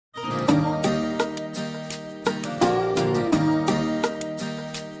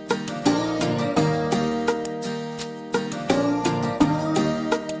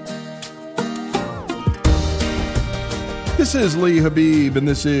This is Lee Habib, and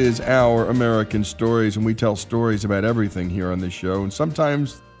this is Our American Stories, and we tell stories about everything here on this show. And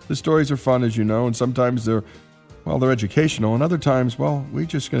sometimes the stories are fun, as you know, and sometimes they're educational, and other times, we're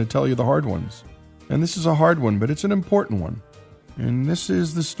just going to tell you the hard ones. And this is a hard one, but it's an important one. And this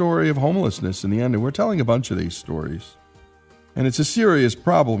is the story of homelessness in the end, and we're telling a bunch of these stories. And it's a serious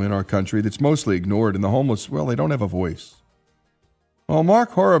problem in our country that's mostly ignored, and the homeless, they don't have a voice. Well,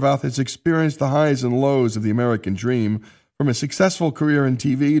 Mark Horvath has experienced the highs and lows of the American dream, from a successful career in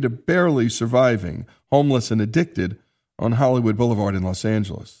TV to barely surviving, homeless and addicted, on Hollywood Boulevard in Los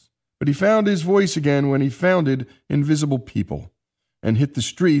Angeles. But he found his voice again when he founded Invisible People and hit the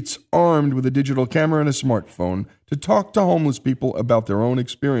streets armed with a digital camera and a smartphone to talk to homeless people about their own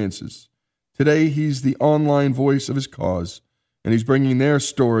experiences. Today, he's the online voice of his cause, and he's bringing their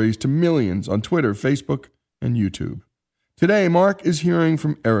stories to millions on Twitter, Facebook, and YouTube. Today, Mark is hearing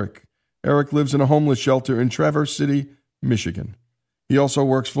from Eric. Eric lives in a homeless shelter in Traverse City, Michigan. He also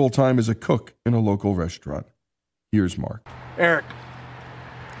works full-time as a cook in a local restaurant. Here's Mark. Eric.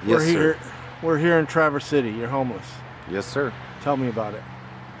 Yes, sir. We're here in Traverse City. You're homeless. Yes, sir. Tell me about it.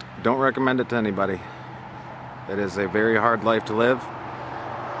 Don't recommend it to anybody. It is a very hard life to live.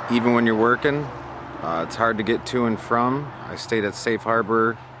 Even when you're working, it's hard to get to and from. I stayed at Safe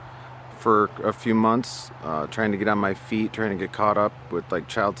Harbor for a few months, trying to get on my feet, trying to get caught up with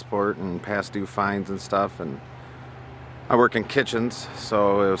child support and past due fines and stuff. And I work in kitchens,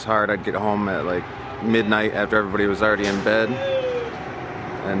 so it was hard. I'd get home at midnight after everybody was already in bed,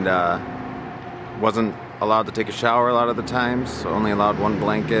 and wasn't allowed to take a shower a lot of the times, so only allowed one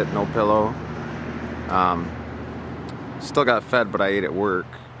blanket, no pillow. Still got fed, but I ate at work.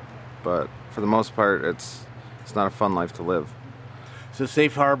 But for the most part, it's not a fun life to live. So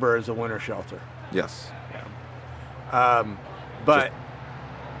Safe Harbor is a winter shelter. Yes. Yeah. But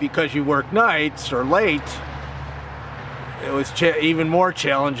because you work nights or late, it was even more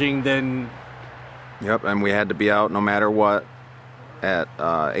challenging than... Yep, and we had to be out no matter what at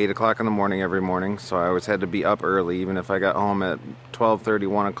 8 o'clock in the morning every morning, so I always had to be up early. Even if I got home at 12:30,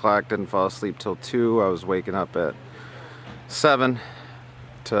 1 o'clock, didn't fall asleep till 2, I was waking up at 7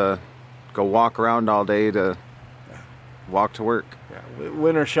 to go walk around all day to walk to work. Yeah.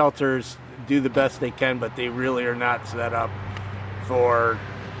 Winter shelters do the best they can, but they really are not set up for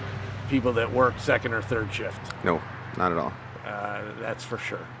people that work second or third shift. No, not at all. That's for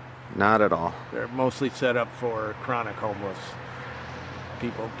sure. Not at all. They're mostly set up for chronic homeless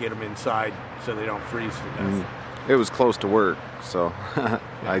people. Get them inside so they don't freeze to death. It was close to work, so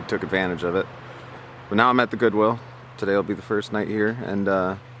I took advantage of it. But now I'm at the Goodwill. Today will be the first night here, and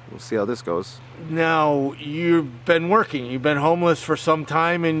we'll see how this goes. Now, you've been working. You've been homeless for some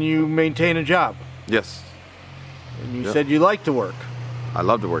time, and you maintain a job. Yes. And you said you like to work. I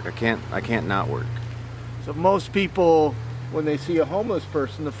love to work. I can't not work. So most people, when they see a homeless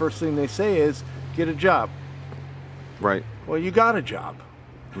person, the first thing they say is, get a job. Right. Well, you got a job,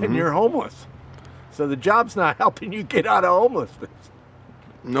 and you're homeless. So the job's not helping you get out of homelessness.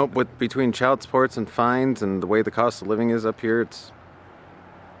 Nope. Between child supports and fines and the way the cost of living is up here, it's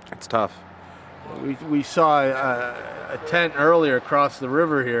tough. We saw a tent earlier across the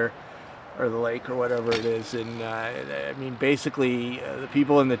river here, or the lake, or whatever it is, and basically the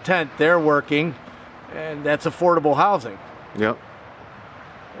people in the tent, they're working, and that's affordable housing. Yep.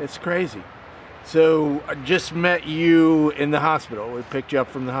 It's crazy. So I just met you in the hospital. We picked you up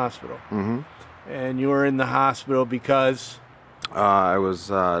from the hospital. Mm-hmm. And you were in the hospital because? I was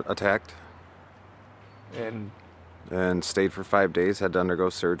attacked. And stayed for 5 days, had to undergo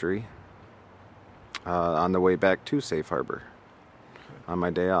surgery on the way back to Safe Harbor on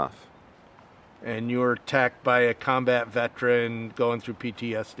my day off. And you were attacked by a combat veteran going through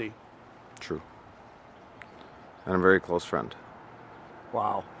PTSD. True. And a very close friend.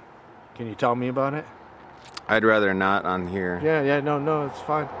 Wow. Can you tell me about it? I'd rather not on here. No, it's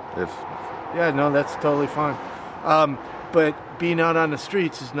fine. If That's totally fine. But being out on the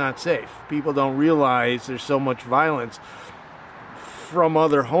streets is not safe. People don't realize there's so much violence from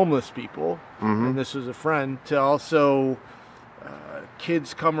other homeless people, and this was a friend, to also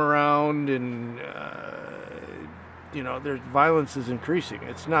kids come around and, their violence is increasing.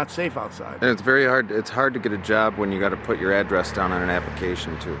 It's not safe outside. And it's very hard. It's hard to get a job when you got to put your address down on an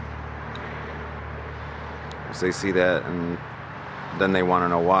application, too. Because they see that, and then they want to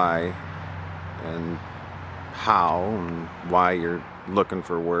know why, and how, and why you're looking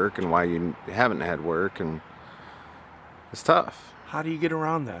for work, and why you haven't had work, and it's tough. How do you get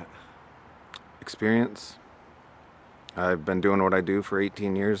around that? Experience. I've been doing what I do for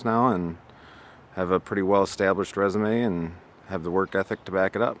 18 years now, and have a pretty well-established resume, and have the work ethic to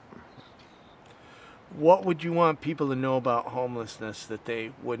back it up. What would you want people to know about homelessness that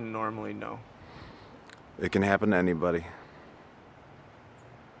they wouldn't normally know? It can happen to anybody.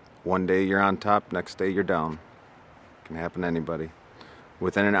 One day you're on top, next day you're down. It can happen to anybody.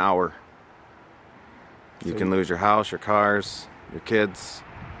 Within an hour. You can lose your house, your cars, your kids.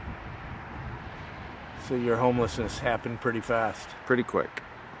 So your homelessness happened pretty fast? Pretty quick.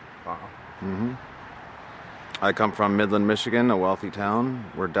 Wow. Mm-hmm. I come from Midland, Michigan, a wealthy town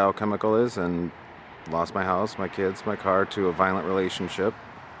where Dow Chemical is, and lost my house, my kids, my car to a violent relationship.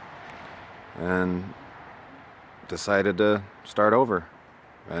 And decided to start over.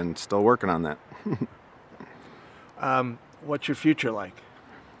 And still working on that. What's your future like?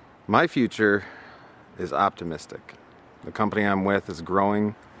 My future is optimistic. The company I'm with is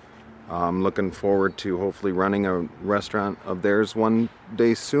growing. I'm looking forward to hopefully running a restaurant of theirs one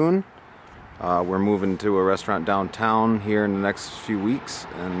day soon. We're moving to a restaurant downtown here in the next few weeks,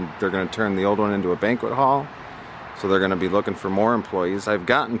 and they're going to turn the old one into a banquet hall. So they're going to be looking for more employees. I've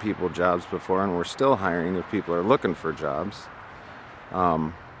gotten people jobs before, and we're still hiring if people are looking for jobs.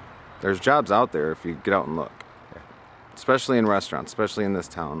 There's jobs out there if you get out and look, especially in restaurants, especially in this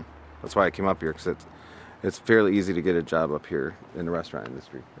town. That's why I came up here, because it's fairly easy to get a job up here in the restaurant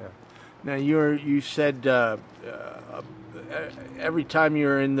industry. Yeah. Now you said every time you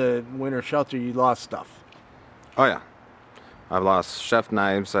were in the winter shelter, you lost stuff. Oh yeah, I've lost chef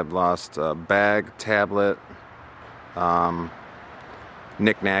knives. I've lost a bag, tablet,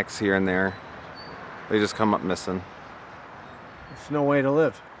 knickknacks here and there. They just come up missing. It's no way to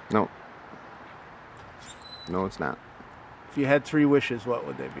live. No. No, it's not. If you had 3 wishes, what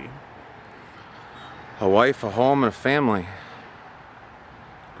would they be? A wife, a home, and a family.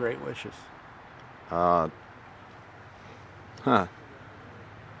 Great wishes. 10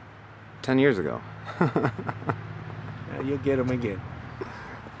 years ago. Yeah, you'll get them again.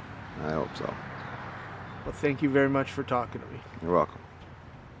 I hope so. Well, thank you very much for talking to me. You're welcome.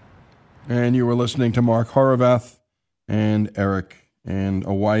 And you were listening to Mark Horvath and Eric, and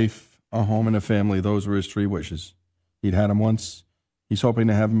a wife, a home, and a family. Those were his 3 wishes. He'd had them once. He's hoping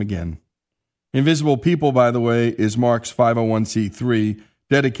to have them again. Invisible People, by the way, is Mark's 501c3,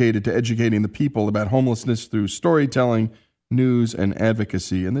 dedicated to educating the people about homelessness through storytelling, news, and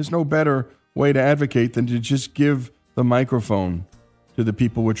advocacy. And there's no better way to advocate than to just give the microphone to the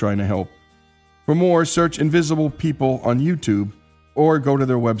people we're trying to help. For more, search Invisible People on YouTube or go to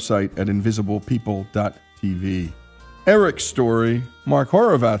their website at invisiblepeople.tv. Eric's story, Mark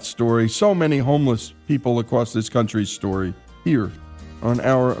Horvath's story, so many homeless people across this country's story, here on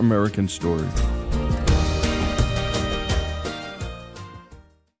Our American Story.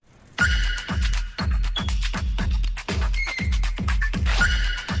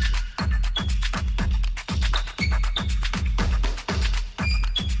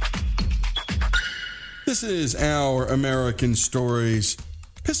 This is Our American Stories.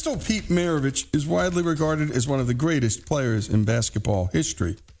 Pistol Pete Maravich is widely regarded as one of the greatest players in basketball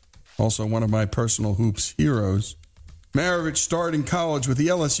history. Also one of my personal hoops heroes. Maravich started in college with the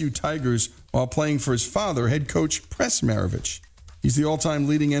LSU Tigers while playing for his father, head coach Press Maravich. He's the all-time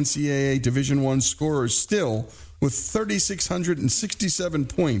leading NCAA Division I scorer still with 3,667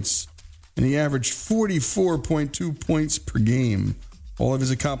 points, and he averaged 44.2 points per game. All of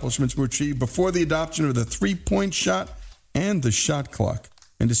his accomplishments were achieved before the adoption of the three-point shot and the shot clock,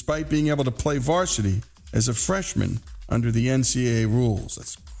 and despite being able to play varsity as a freshman under the NCAA rules.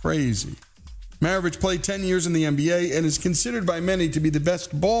 That's crazy. Maravich played 10 years in the NBA and is considered by many to be the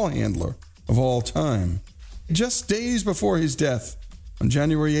best ball handler of all time. Just days before his death, on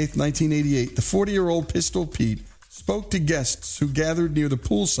January 8, 1988, the 40-year-old Pistol Pete spoke to guests who gathered near the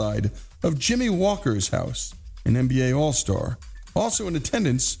poolside of Jimmy Walker's house, an NBA All-Star. Also in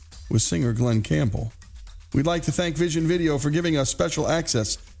attendance was singer Glenn Campbell. We'd like to thank Vision Video for giving us special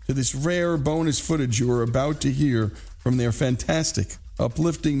access to this rare bonus footage you are about to hear from their fantastic,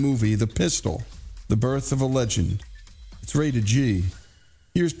 uplifting movie, The Pistol, The Birth of a Legend. It's rated G.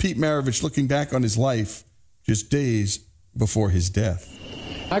 Here's Pete Maravich looking back on his life just days before his death.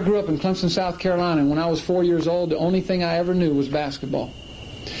 I grew up in Clemson, South Carolina, and when I was 4 years old, the only thing I ever knew was basketball.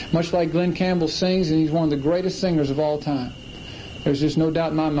 Much like Glenn Campbell sings, and he's one of the greatest singers of all time. There's just no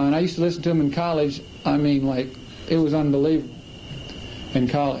doubt in my mind. I used to listen to him in college. I mean, like, it was unbelievable in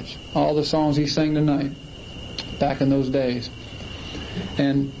college. All the songs he sang tonight, back in those days.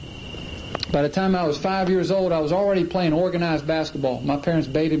 And by the time I was 5 years old, I was already playing organized basketball. My parents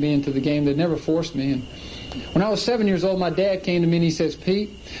baited me into the game. They never forced me. And when I was 7 years old, my dad came to me and he says,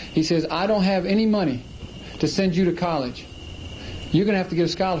 Pete, he says, I don't have any money to send you to college. You're going to have to get a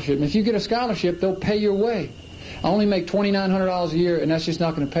scholarship. And if you get a scholarship, they'll pay your way. I only make $2,900 a year, and that's just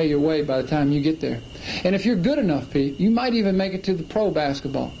not going to pay your way by the time you get there. And if you're good enough, Pete, you might even make it to the pro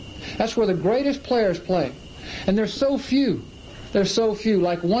basketball. That's where the greatest players play. And there's so few. There's so few.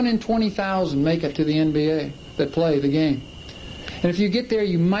 Like 1 in 20,000 make it to the NBA that play the game. And if you get there,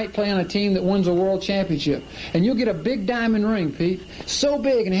 you might play on a team that wins a world championship. And you'll get a big diamond ring, Pete. So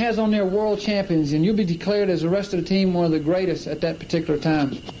big, and it has on there world champions. And you'll be declared as the rest of the team one of the greatest at that particular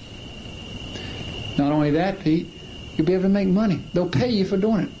time. Not only that, Pete, you'll be able to make money. They'll pay you for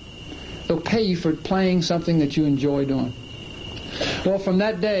doing it. They'll pay you for playing something that you enjoy doing. Well, from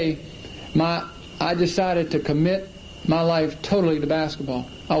that day, I decided to commit my life totally to basketball.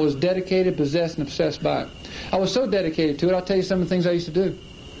 I was dedicated, possessed, and obsessed by it. I was so dedicated to it, I'll tell you some of the things I used to do.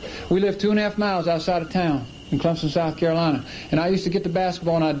 We lived 2.5 miles outside of town in Clemson, South Carolina. And I used to get the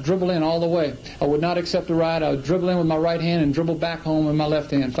basketball and I'd dribble in all the way. I would not accept a ride. I would dribble in with my right hand and dribble back home with my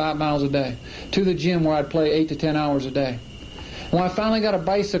left hand, 5 miles a day, to the gym where I'd play 8 to 10 hours a day. When I finally got a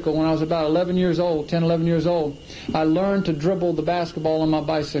bicycle when I was about 11 years old, I learned to dribble the basketball on my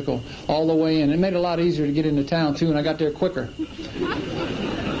bicycle all the way in. It made it a lot easier to get into town, too, and I got there quicker.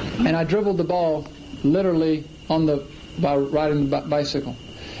 And I dribbled the ball literally by riding the bicycle.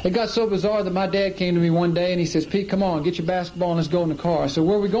 It got so bizarre that my dad came to me one day and he says, "Pete, come on, get your basketball and let's go in the car." I said,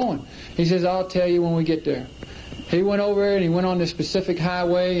 "Where are we going?" He says, "I'll tell you when we get there." He went over there and he went on this specific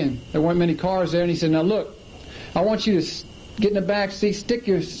highway and there weren't many cars there, and he said, "Now look, I want you to get in the back seat, stick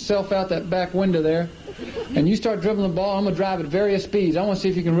yourself out that back window there, and you start dribbling the ball. I'm going to drive at various speeds. I want to see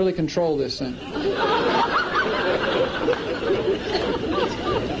if you can really control this thing."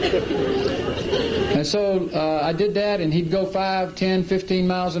 And so I did that, and he'd go 5, 10, 15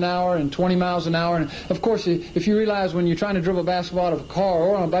 miles an hour and 20 miles an hour. And, of course, if you realize when you're trying to dribble a basketball out of a car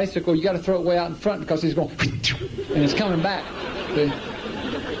or on a bicycle, you got to throw it way out in front because he's going, and it's coming back. See?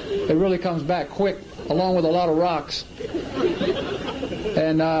 It really comes back quick, along with a lot of rocks.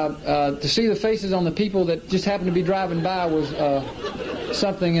 And to see the faces on the people that just happened to be driving by was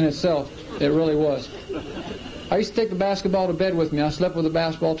something in itself. It really was. I used to take the basketball to bed with me. I slept with the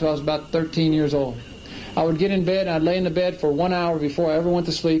basketball till I was about 13 years old. I would get in bed, and I'd lay in the bed for 1 hour before I ever went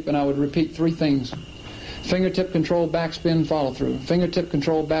to sleep, and I would repeat 3 things. Fingertip control, backspin, follow through. Fingertip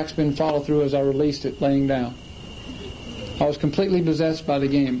control, backspin, follow through as I released it laying down. I was completely possessed by the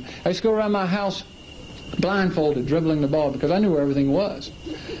game. I used to go around my house blindfolded, dribbling the ball, because I knew where everything was.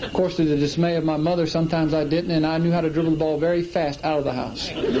 Of course, to the dismay of my mother, sometimes I didn't, and I knew how to dribble the ball very fast out of the house.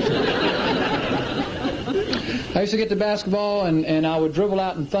 I used to get the basketball, and I would dribble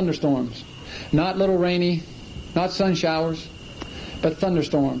out in thunderstorms. Not little rainy, not sun showers, but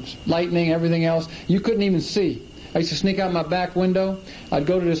thunderstorms, lightning, everything else. You couldn't even see. I used to sneak out my back window. I'd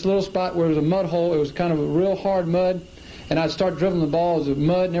go to this little spot where there was a mud hole. It was kind of a real hard mud. And I'd start dribbling the ball as the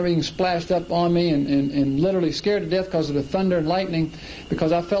mud and everything splashed up on me, and literally scared to death because of the thunder and lightning,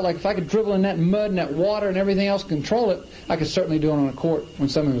 because I felt like if I could dribble in that mud and that water and everything else, control it, I could certainly do it on a court when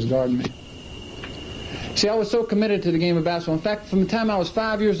somebody was guarding me. See, I was so committed to the game of basketball. In fact, from the time I was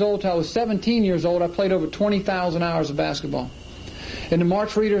 5 years old till I was 17 years old, I played over 20,000 hours of basketball. In the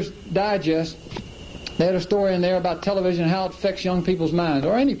March Reader's Digest, they had a story in there about television and how it affects young people's minds,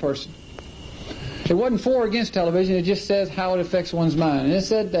 or any person. It wasn't for or against television, it just says how it affects one's mind. And it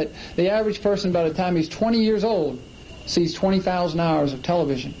said that the average person, by the time he's 20 years old, sees 20,000 hours of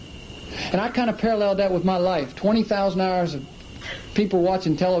television. And I kind of paralleled that with my life. 20,000 hours of people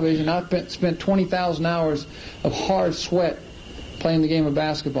watching television. I spent 20,000 hours of hard sweat playing the game of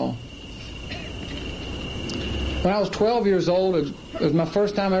basketball. When I was 12 years old, it was my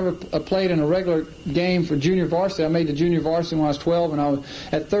first time I ever played in a regular game for junior varsity. I made the junior varsity when I was 12, and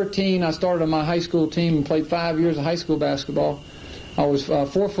at 13, I started on my high school team and played 5 years of high school basketball. I was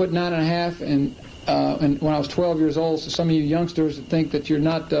 4'9½", and when I was 12 years old. So some of you youngsters that think that you're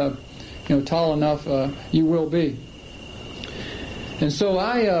not, tall enough, you will be. And so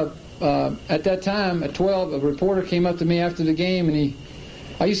at that time, at 12, a reporter came up to me after the game, and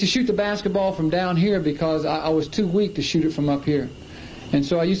I used to shoot the basketball from down here because I was too weak to shoot it from up here. And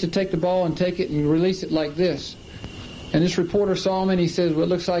so I used to take the ball and take it and release it like this. And this reporter saw me and he says, "Well, it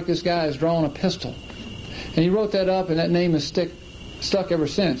looks like this guy is drawing a pistol." And he wrote that up, and that name has stuck ever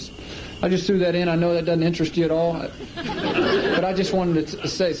since. I just threw that in. I know that doesn't interest you at all, but I just wanted to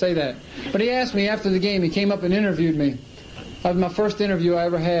say that. But he asked me after the game, he came up and interviewed me. That was my first interview I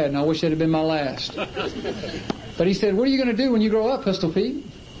ever had, and I wish it had been my last. But he said, "What are you going to do when you grow up, Pistol Pete?"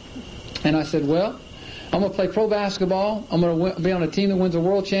 And I said, "Well, I'm going to play pro basketball. I'm going to be on a team that wins a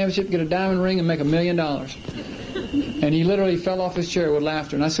world championship, get a diamond ring, and make $1 million." And he literally fell off his chair with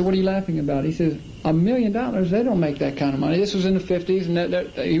laughter. And I said, "What are you laughing about?" He says, $1 million? They don't make that kind of money. This was in the 50s, and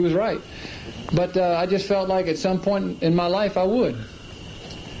he was right. But I just felt like at some point in my life I would.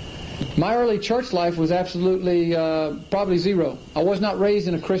 My early church life was absolutely probably zero. I was not raised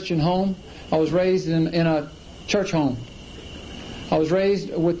in a Christian home. I was raised in a church home. I was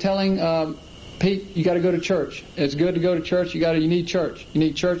raised with telling Pete, you got to go to church. It's good to go to church. You need church. You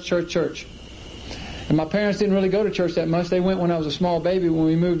need church, church, church. And my parents didn't really go to church that much. They went when I was a small baby. When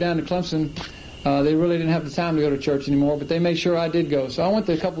we moved down to Clemson, they really didn't have the time to go to church anymore, but they made sure I did go. So I went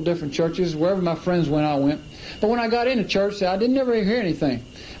to a couple different churches. Wherever my friends went, I went. But when I got into church, I didn't ever hear anything.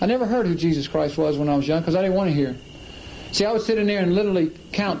 I never heard who Jesus Christ was when I was young because I didn't want to hear. See, I would sit in there and literally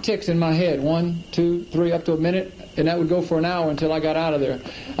count ticks in my head. 1, 2, 3, up to a minute, and that would go for an hour until I got out of there.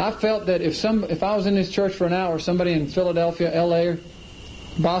 I felt that if I was in this church for an hour, somebody in Philadelphia, L.A.,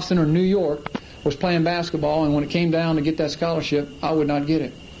 Boston, or New York was playing basketball, and when it came down to get that scholarship, I would not get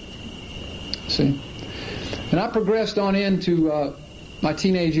it. See? And I progressed on into my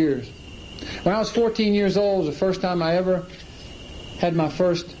teenage years. When I was 14 years old, it was the first time I ever had my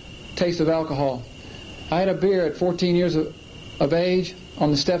first taste of alcohol. I had a beer at 14 years of age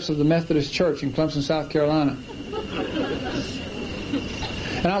on the steps of the Methodist Church in Clemson, South Carolina.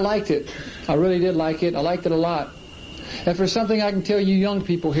 And I liked it. I really did like it. I liked it a lot. If there's something I can tell you young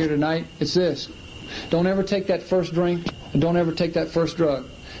people here tonight, it's this. Don't ever take that first drink, and don't ever take that first drug,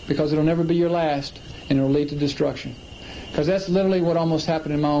 because it'll never be your last, and it'll lead to destruction. Because that's literally what almost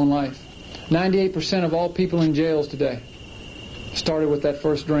happened in my own life. 98% of all people in jails today started with that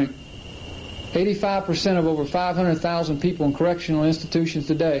first drink. 85% of over 500,000 people in correctional institutions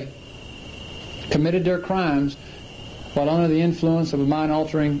today committed their crimes while under the influence of a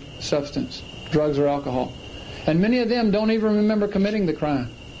mind-altering substance, drugs or alcohol. And many of them don't even remember committing the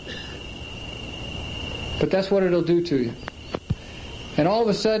crime. But that's what it'll do to you. And all of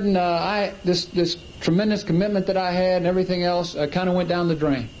a sudden, this tremendous commitment that I had and everything else kind of went down the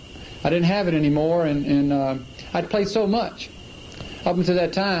drain. I didn't have it anymore, and I'd played so much up until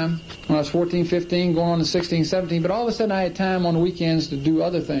that time when I was 14, 15, going on to 16, 17, but all of a sudden I had time on the weekends to do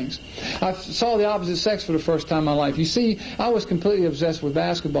other things. I saw the opposite sex for the first time in my life. You see, I was completely obsessed with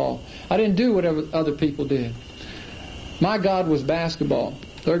basketball. I didn't do whatever other people did. My God was basketball.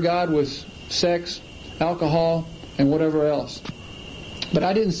 Their God was sex, alcohol, and whatever else. But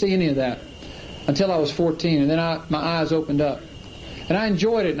I didn't see any of that until I was 14, and then my eyes opened up. And I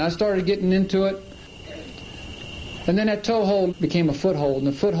enjoyed it, and I started getting into it. And then that toehold became a foothold, and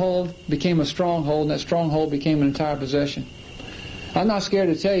the foothold became a stronghold, and that stronghold became an entire possession. I'm not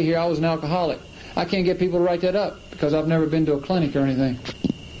scared to tell you here I was an alcoholic. I can't get people to write that up because I've never been to a clinic or anything.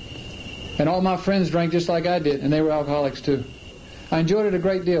 And all my friends drank just like I did, and they were alcoholics too. I enjoyed it a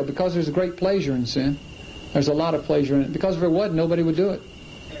great deal because there's a great pleasure in sin. There's a lot of pleasure in it. Because if there wasn't, nobody would do it.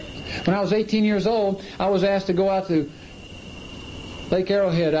 When I was 18 years old, I was asked to go out to Lake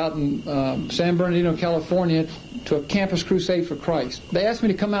Arrowhead out in San Bernardino, California, to a campus crusade for Christ. They asked me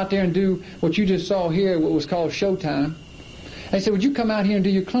to come out there and do what you just saw here, what was called Showtime. They said, would you come out here and do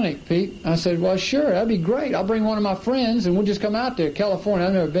your clinic, Pete? I said, well, sure, that'd be great. I'll bring one of my friends and we'll just come out there. California,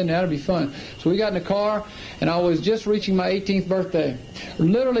 I've never been there. That'd be fun. So we got in the car, and I was just reaching my 18th birthday.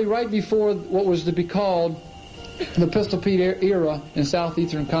 Literally right before what was to be called the Pistol Pete era in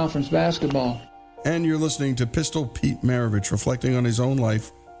Southeastern Conference basketball. And you're listening to Pistol Pete Maravich reflecting on his own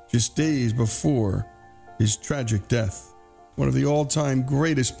life just days before his tragic death. One of the all-time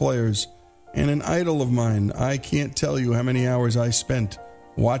greatest players and an idol of mine. I can't tell you how many hours I spent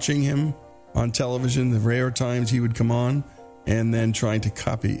watching him on television, the rare times he would come on, and then trying to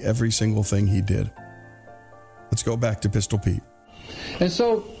copy every single thing he did. Let's go back to Pistol Pete. And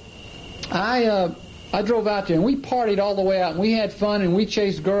so I drove out there, and we partied all the way out, and we had fun, and we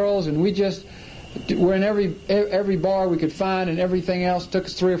chased girls, and we just were in every bar we could find and everything else. It took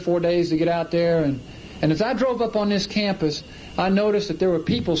us 3 or 4 days to get out there. And as I drove up on this campus, I noticed that there were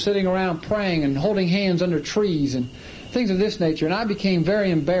people sitting around praying and holding hands under trees and things of this nature. And I became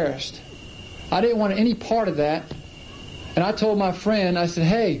very embarrassed. I didn't want any part of that. And I told my friend, I said,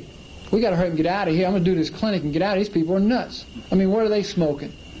 hey, we got to hurry and get out of here. I'm going to do this clinic and get out. These people are nuts. I mean, what are they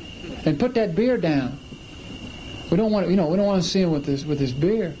smoking? And put that beer down. We don't want to see him with this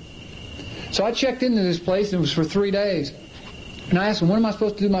beer. So I checked into this place, and it was for 3 days. And I asked them, when am I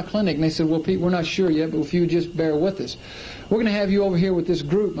supposed to do my clinic? And they said, well, Pete, we're not sure yet, but if you would just bear with us. We're going to have you over here with this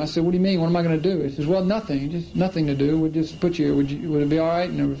group. And I said, what do you mean? What am I going to do? He says, well, nothing. Just nothing to do. We'll just put you here. Would it be all right?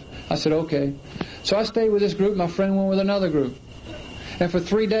 And I said, okay. So I stayed with this group. My friend went with another group. And for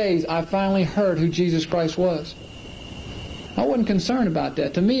 3 days, I finally heard who Jesus Christ was. I wasn't concerned about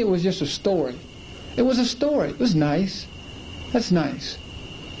that. To me, it was just a story. It was a story. It was nice. That's nice.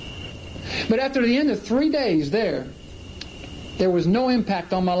 But after the end of 3 days there was no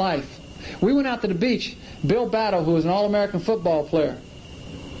impact on my life. We went out to the beach. Bill Battle, who was an All-American football player,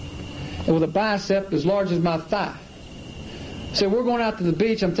 and with a bicep as large as my thigh, said, we're going out to the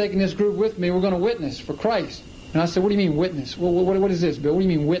beach. I'm taking this group with me. We're going to witness for Christ. And I said, what do you mean witness? What is this, Bill? What do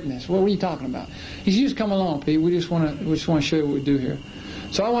you mean witness? What are you talking about? He said, you just come along, Pete. We just want to show you what we do here.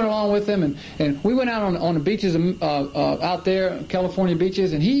 So I went along with him, and we went out on the beaches out there, California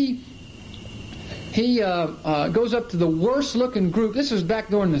beaches, and he goes up to the worst-looking group. This was back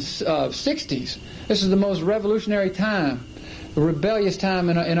during the 60s. This is the most revolutionary time, the rebellious time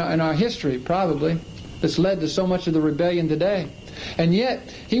in our history, probably, that's led to so much of the rebellion today. And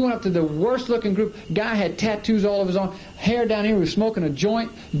yet, he went up to the worst-looking group. Guy had tattoos all over his arm, hair down here. He was smoking a joint,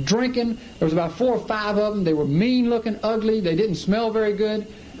 drinking. There was about 4 or 5 of them. They were mean-looking, ugly. They didn't smell very good.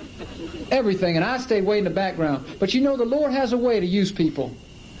 Everything. And I stayed way in the background. But you know, the Lord has a way to use people.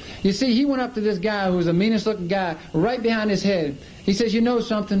 You see, he went up to this guy who was the meanest-looking guy, right behind his head. He says, you know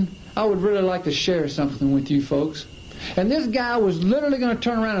something? I would really like to share something with you folks. And this guy was literally going to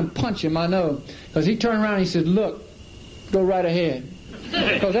turn around and punch him, I know. Because he turned around and he said, look, go right ahead.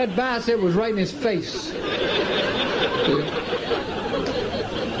 Because that bicep was right in his face.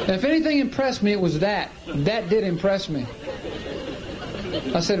 And if anything impressed me, it was that. That did impress me.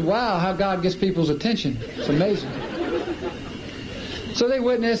 I said, wow, how God gets people's attention. It's amazing. So they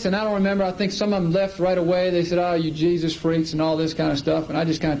witnessed, and I don't remember, I think some of them left right away. They said, oh, you Jesus freaks and all this kind of stuff. And I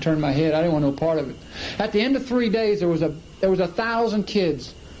just kind of turned my head. I didn't want no part of it. At the end of 3 days, there was 1,000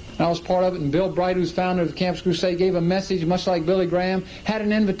 kids. And I was part of it, and Bill Bright, who's founder of the Campus Crusade, gave a message, much like Billy Graham, had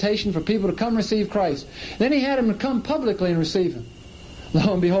an invitation for people to come receive Christ. Then he had them to come publicly and receive Him.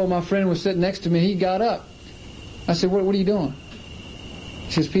 Lo and behold, my friend was sitting next to me. He got up. I said, what are you doing?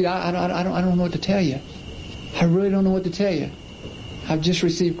 He says, Pete, I don't know what to tell you. I really don't know what to tell you. I've just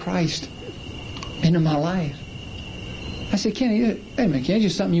received Christ into my life. I said, Kenny, wait a minute, Kenny,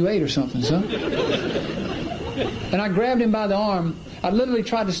 just something you ate or something, son. And I grabbed him by the arm. I literally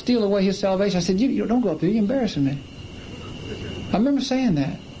tried to steal away his salvation. I said, you don't go up there. You're embarrassing me. I remember saying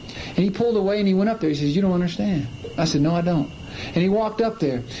that. And he pulled away and he went up there. He says, you don't understand. I said, no, I don't. And he walked up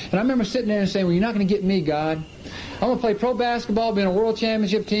there. And I remember sitting there and saying, well, you're not going to get me, God. I'm going to play pro basketball, be in a world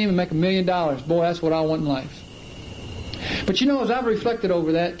championship team, and make $1 million. Boy, that's what I want in life. But you know, as I've reflected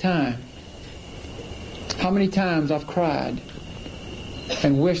over that time, how many times I've cried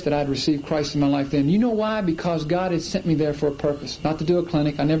and wished that I'd received Christ in my life then. You know why? Because God had sent me there for a purpose. Not to do a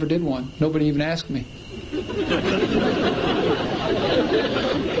clinic. I never did one. Nobody even asked me.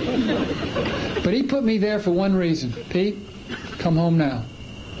 But He put me there for one reason. Pete, come home now.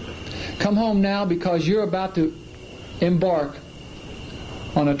 Come home now, because you're about to embark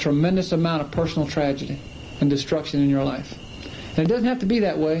on a tremendous amount of personal tragedy and destruction in your life. And it doesn't have to be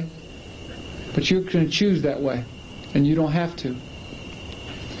that way, but you're going to choose that way, and you don't have to.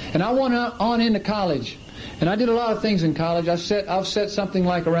 And I went on into college, and I did a lot of things in college. I've set something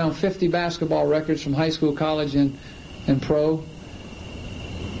like around 50 basketball records from high school, college, and pro.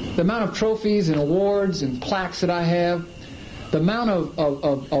 The amount of trophies and awards and plaques that I have, the amount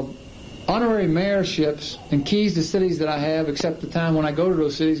of honorary mayorships and keys to cities that I have, except the time when I go to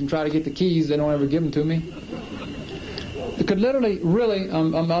those cities and try to get the keys, they don't ever give them to me. It could literally, really,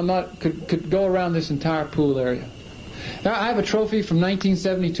 could go around this entire pool area. Now, I have a trophy from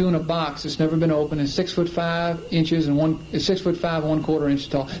 1972 in a box that's never been opened. It's 6'5" inches and it's 6'5" 1/4 inches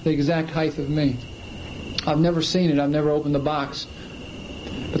tall, the exact height of me. I've never seen it. I've never opened the box,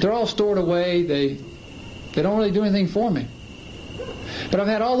 but they're all stored away. They don't really do anything for me. But I've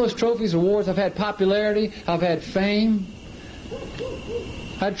had all those trophies, awards. I've had popularity. I've had fame.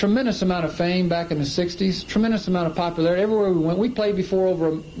 I had a tremendous amount of fame back in the 60s, tremendous amount of popularity. Everywhere we went, we played before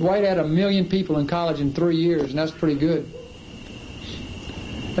right at 1 million people in college in 3 years, and that's pretty good.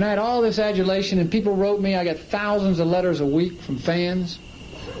 And I had all this adulation, and people wrote me. I got thousands of letters a week from fans.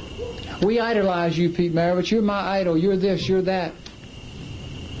 We idolize you, Pete Maravich. You're my idol. You're this, you're that.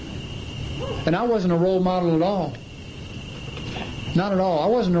 And I wasn't a role model at all. Not at all. I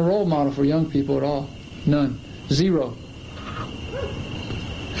wasn't a role model for young people at all. None. Zero.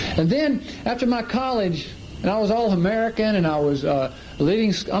 And then, after my college, and I was All-American, and I was I'm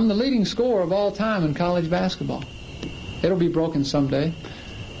the leading scorer of all time in college basketball. It'll be broken someday.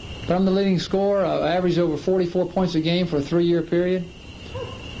 But I'm the leading scorer. I averaged over 44 points a game for a 3-year period.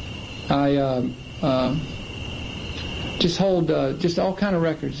 I just hold just all kind of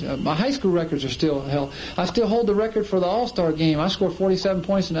records. My high school records are still held. I still hold the record for the All-Star game. I scored 47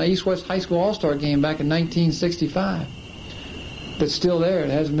 points in the East-West High School All-Star game back in 1965. But still there.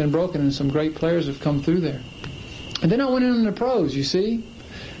 It hasn't been broken, and some great players have come through there. And then I went into the pros, you see.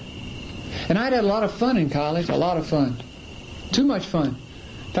 And I'd had a lot of fun in college, a lot of fun. Too much fun.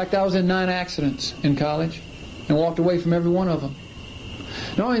 In fact, I was in 9 accidents in college and walked away from every one of them.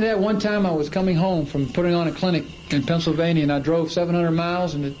 Not only that, one time I was coming home from putting on a clinic in Pennsylvania, and I drove 700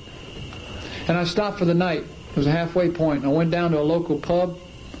 miles, and I stopped for the night. It was a halfway point. I went down to a local pub,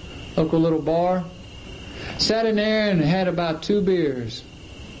 local little bar, sat in there and had about 2 beers.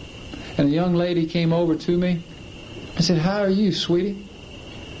 And a young lady came over to me. I said, "How are you, sweetie?"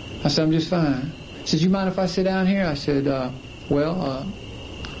 I said, "I'm just fine." She said, "You mind if I sit down here?" I said,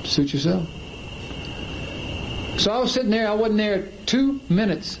 suit yourself. So I was sitting there. I wasn't there 2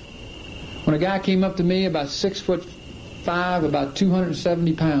 minutes when a guy came up to me, about 6'5", about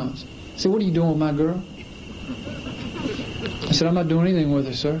 270 pounds. I said, "What are you doing with my girl?" I said, "I'm not doing anything with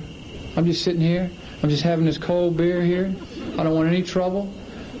her, sir. I'm just sitting here. I'm just having this cold beer here. I don't want any trouble."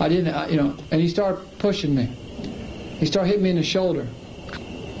 And he started pushing me. He started hitting me in the shoulder.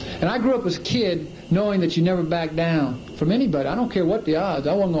 And I grew up as a kid knowing that you never back down from anybody. I don't care what the odds.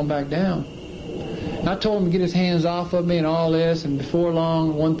 I wasn't going to back down. And I told him to get his hands off of me and all this, and before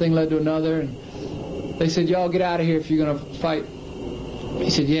long, one thing led to another, and they said, "Y'all get out of here if you're going to fight." He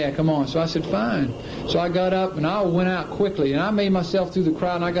said, "Yeah, come on." So I said, "Fine." So I got up, and I went out quickly, and I made myself through the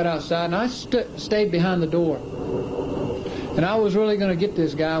crowd, and I got outside, and I stayed behind the door. And I was really going to get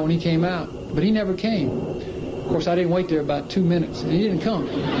this guy when he came out, but he never came. Of course, I didn't wait there about 2 minutes, and he didn't come.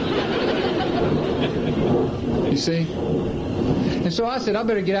 You see? And so I said, "I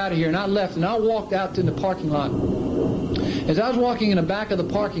better get out of here," and I left, and I walked out to the parking lot. As I was walking in the back of the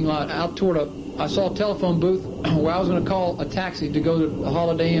parking lot out toward I saw a telephone booth where I was going to call a taxi to go to the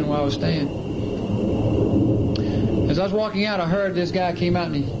Holiday Inn where I was staying. As I was walking out, I heard this guy came out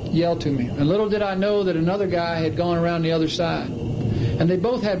and he yelled to me. And little did I know that another guy had gone around the other side. And they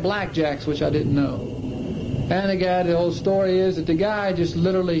both had blackjacks, which I didn't know. And the whole story is that the guy just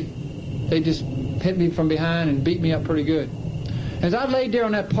literally, they just hit me from behind and beat me up pretty good. As I laid there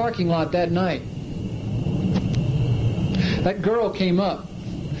on that parking lot that night, that girl came up,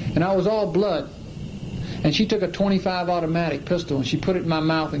 and I was all blood. And she took a .25 automatic pistol, and she put it in my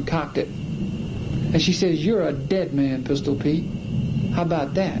mouth and cocked it. And she says, "You're a dead man, Pistol Pete. How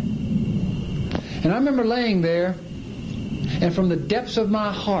about that?" And I remember laying there, and from the depths of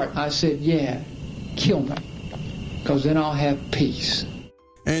my heart, I said, "Yeah, kill me, because then I'll have peace."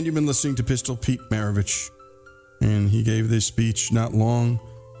 And you've been listening to Pistol Pete Maravich. And he gave this speech not long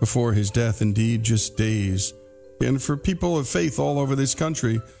before his death, indeed just days. And for people of faith all over this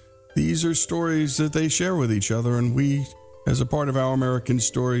country, these are stories that they share with each other, and we, as a part of Our American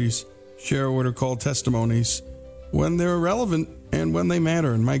Stories, share what are called testimonies when they're relevant and when they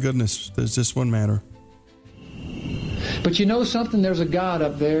matter. And my goodness, does this one matter. But you know something? There's a God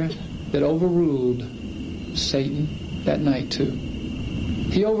up there that overruled Satan that night too.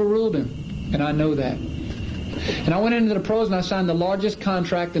 He overruled him, and I know that. And I went into the pros and I signed the largest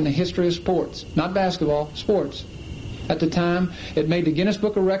contract in the history of sports. Not basketball, sports. At the time, it made the Guinness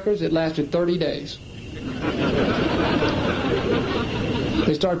Book of Records. It lasted 30 days.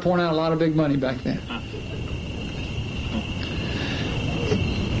 They started pouring out a lot of big money back then.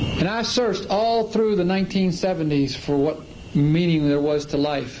 And I searched all through the 1970s for what meaning there was to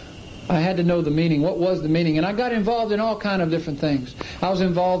life. I had to know the meaning. What was the meaning? And I got involved in all kind of different things. I was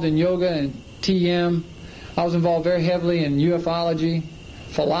involved in yoga and TM. I was involved very heavily in ufology,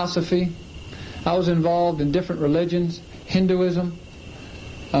 philosophy. I was involved in different religions, Hinduism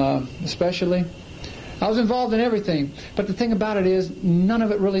especially. I was involved in everything. But the thing about it is, none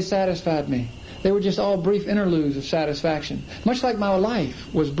of it really satisfied me. They were just all brief interludes of satisfaction. Much like my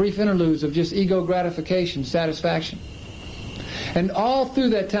life was brief interludes of just ego gratification, satisfaction. And all through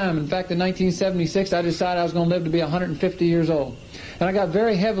that time, in fact, in 1976, I decided I was going to live to be 150 years old. And I got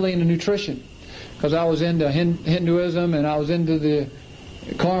very heavily into nutrition, because I was into Hinduism and I was into the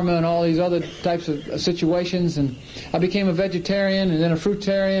karma and all these other types of situations. And I became a vegetarian and then a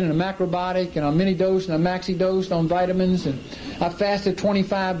fruitarian and a macrobiotic and a mini-dose and a maxi-dose on vitamins. And I fasted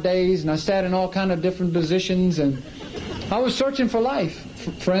 25 days and I sat in all kind of different positions. And I was searching for life,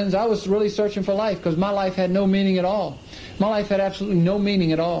 friends. I was really searching for life, because my life had no meaning at all. My life had absolutely no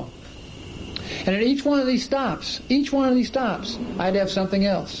meaning at all. And at each one of these stops, I had to have something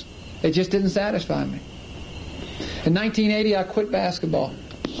else. It just didn't satisfy me. In 1980, I quit basketball.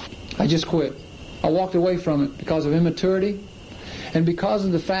 I just quit. I walked away from it because of immaturity and because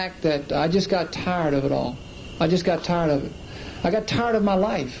of the fact that I just got tired of it all. I just got tired of it. I got tired of my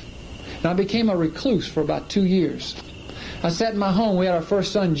life. And I became a recluse for about 2 years. I sat in my home. We had our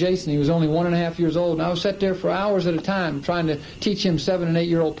first son, Jason. He was only 1.5 years old. And I would sit there for hours at a time trying to teach him 7- and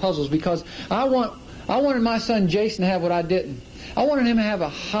 8-year-old puzzles, because I wanted my son, Jason, to have what I didn't. I wanted him to have a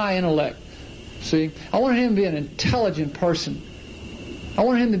high intellect. See? I wanted him to be an intelligent person. I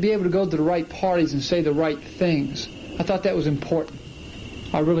wanted him to be able to go to the right parties and say the right things. I thought that was important.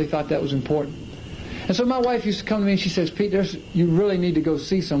 I really thought that was important. And so my wife used to come to me and she says, Pete, you really need to go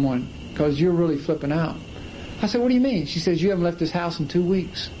see someone because you're really flipping out. I said, what do you mean? She says, you haven't left this house in 2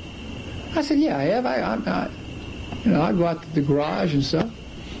 weeks. I said, yeah, I have. I go out to the garage and stuff.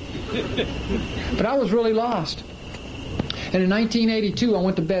 But I was really lost. And in 1982, I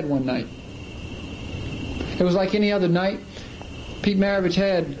went to bed one night. It was like any other night. Pete Maravich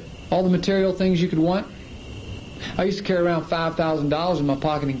had all the material things you could want. I used to carry around $5,000 in my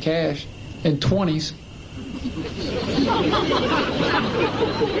pocket in cash, in 20s.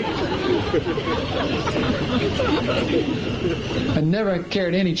 I never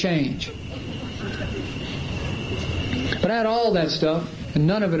carried any change. But I had all that stuff, and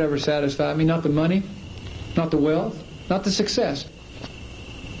none of it ever satisfied me. Not the money, not the wealth, not the success.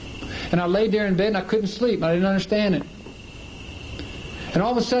 And I laid there in bed and I couldn't sleep. I didn't understand it. And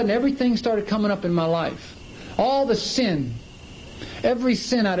all of a sudden, everything started coming up in my life. All the sin, every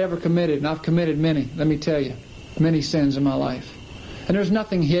sin I'd ever committed, and I've committed many, let me tell you, many sins in my life. And there's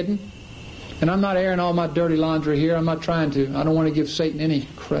nothing hidden. And I'm not airing all my dirty laundry here. I'm not trying to. I don't want to give Satan any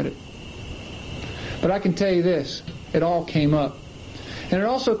credit. But I can tell you this, it all came up. And it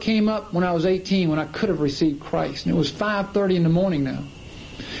also came up when I was 18, when I could have received Christ. And it was 5:30 in the morning now.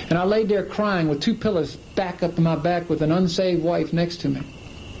 And I laid there crying with 2 pillows back up to my back with an unsaved wife next to me.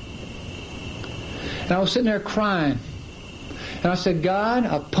 And I was sitting there crying. And I said, God,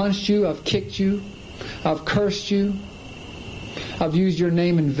 I've punched you, I've kicked you, I've cursed you, I've used your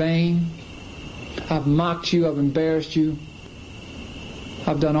name in vain, I've mocked you, I've embarrassed you,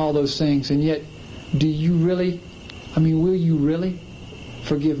 I've done all those things. And yet, will you really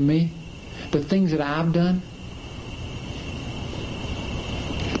forgive me? The things that I've done?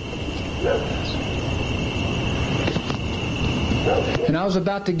 And I was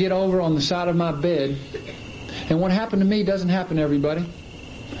about to get over on the side of my bed, and what happened to me doesn't happen to everybody.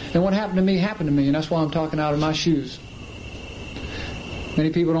 And what happened to me, and that's why I'm talking out of my shoes. Many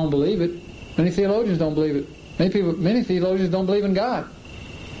people don't believe it. Many theologians don't believe it. Many theologians don't believe in God.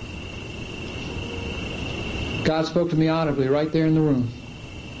 God spoke to me audibly right there in the room.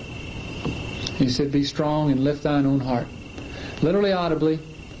 He said, be strong and lift thine own heart. Literally audibly.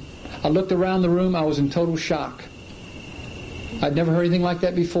 I looked around the room. I was in total shock. I'd never heard anything like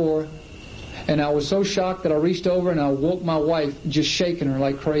that before. And I was so shocked that I reached over and I woke my wife, just shaking her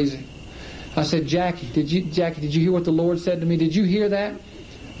like crazy. I said, Jackie, did you hear what the Lord said to me? Did you hear that?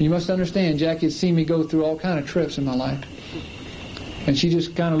 And you must understand, Jackie had seen me go through all kind of trips in my life. And she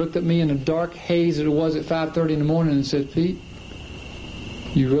just kind of looked at me in a dark haze that it was at 5:30 in the morning and said, Pete,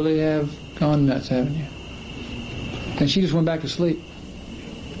 you really have gone nuts, haven't you? And she just went back to sleep.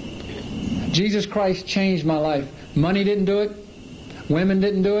 Jesus Christ changed my life. Money didn't do it. Women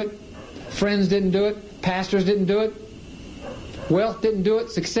didn't do it. Friends didn't do it. Pastors didn't do it. Wealth didn't do it.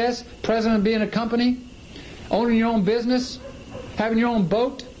 Success, president of being a company, owning your own business, having your own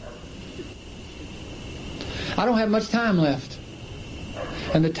boat. I don't have much time left.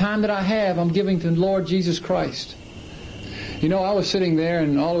 And the time that I have, I'm giving to the Lord Jesus Christ. You know, I was sitting there,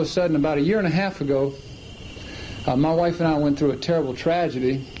 and all of a sudden, about a year and a half ago, my wife and I went through a terrible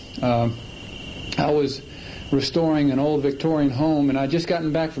tragedy. I was restoring an old Victorian home, and I'd just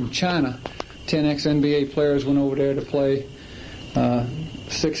gotten back from China. 10 ex-NBA players went over there to play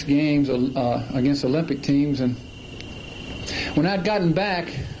 6 games against Olympic teams. And when I'd gotten back,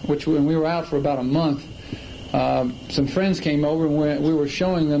 when we were out for about a month, some friends came over, and we were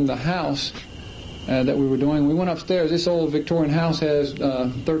showing them the house that we were doing. We went upstairs. This old Victorian house has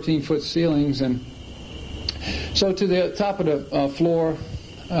 13-foot ceilings, and so to the top of the floor,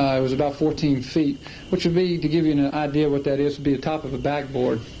 it was about 14 feet, which would be, to give you an idea what that is, would be the top of a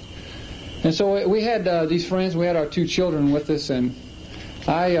backboard. And so we had these friends. We had our 2 children with us, and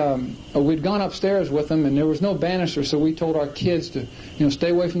we'd gone upstairs with them, and there was no banister, so we told our kids to, stay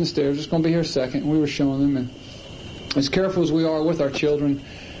away from the stairs. Just going to be here a second. And we were showing them, and as careful as we are with our children,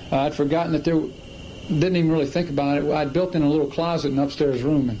 I'd forgotten that didn't even really think about it. I'd built in a little closet in an upstairs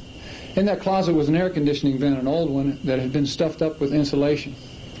room, and in that closet was an air conditioning vent, an old one that had been stuffed up with insulation.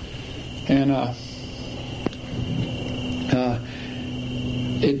 And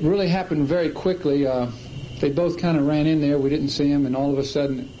it really happened very quickly. They both kind of ran in there. We didn't see them, and all of a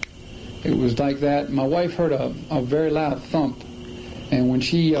sudden it was like that. My wife heard a very loud thump, and when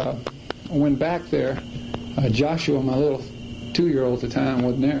she went back there, Joshua, my little 2-year-old at the time,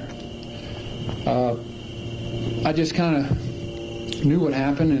 wasn't there. I just kind of knew what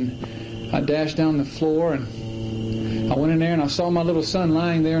happened, and I dashed down the floor, and I went in there, and I saw my little son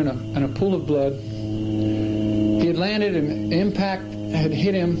lying there in a pool of blood. He had landed and had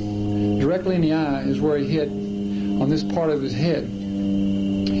hit him directly in the eye is where he hit on this part of his head.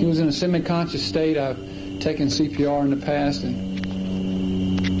 He was in a semi-conscious state. I've taken CPR in the past, and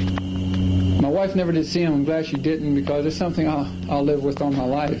my wife never did see him. I'm glad she didn't, because it's something I'll live with all my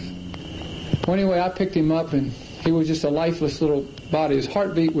life. Well, anyway, I picked him up, and he was just a lifeless little body. His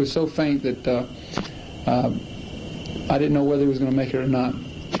heartbeat was so faint that I didn't know whether he was going to make it or not.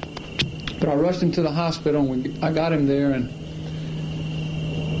 But I rushed him to the hospital, and I got him there, and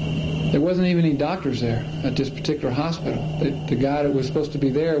there wasn't even any doctors there at this particular hospital. The guy that was supposed to be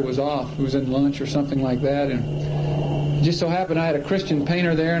there was off. He was in lunch or something like that, and it just so happened I had a Christian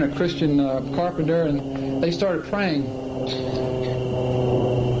painter there and a Christian carpenter, and they started praying.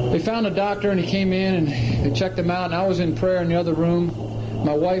 They found a doctor, and he came in, and they checked him out, and I was in prayer in the other room.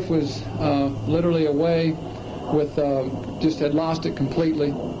 My wife was literally away with, just had lost it completely,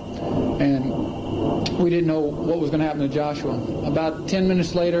 and we didn't know what was going to happen to Joshua. About 10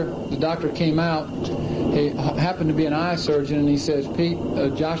 minutes later, the doctor came out. He happened to be an eye surgeon, and he says, "Pete,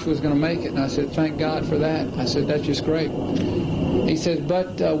 Joshua's going to make it." And I said, "Thank God for that." I said, "That's just great." He said,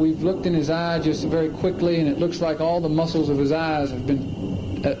 "But we've looked in his eye just very quickly, and it looks like all the muscles of his eyes have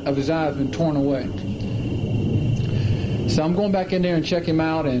been torn away." So I'm going back in there and check him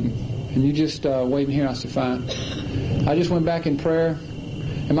out, and you just wait in here. I said, "Fine." I just went back in prayer,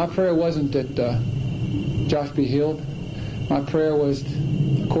 and my prayer wasn't that Josh be healed. My prayer was,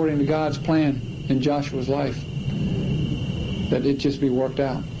 according to God's plan in Joshua's life, that it just be worked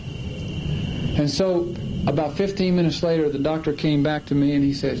out. And so about 15 minutes later, the doctor came back to me, and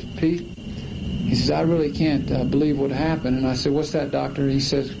he says, "Pete," he says, "I really can't believe what happened." And I said, "What's that, doctor?" He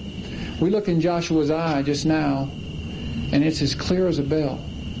says, "We looked in Joshua's eye just now, and it's as clear as a bell.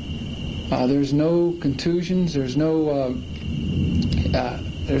 There's no contusions. There's no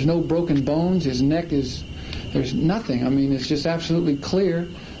broken bones. His neck there's nothing. I mean, it's just absolutely clear.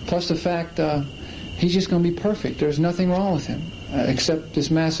 Plus the fact he's just going to be perfect. There's nothing wrong with him except this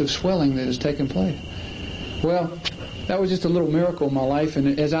massive swelling that has taken place." Well, that was just a little miracle in my life.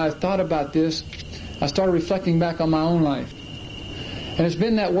 And as I thought about this, I started reflecting back on my own life. And it's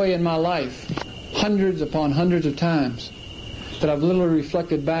been that way in my life, hundreds upon hundreds of times, that I've literally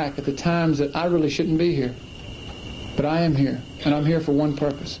reflected back at the times that I really shouldn't be here. But I am here, and I'm here for one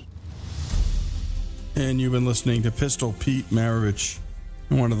purpose. And you've been listening to Pistol Pete Maravich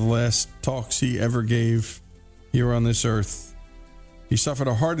in one of the last talks he ever gave here on this earth. He suffered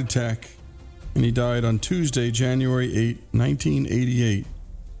a heart attack, and he died on Tuesday, January 8, 1988,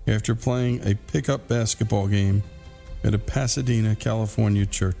 after playing a pickup basketball game at a Pasadena, California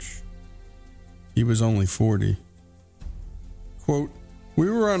church. He was only 40. Quote, "We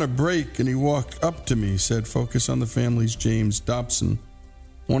were on a break and he walked up to me," said Focus on the Family's James Dobson,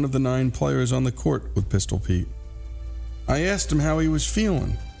 one of the 9 players on the court with Pistol Pete. "I asked him how he was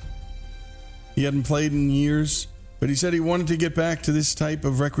feeling. He hadn't played in years, but he said he wanted to get back to this type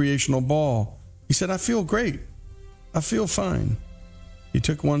of recreational ball. He said, 'I feel great. I feel fine.' He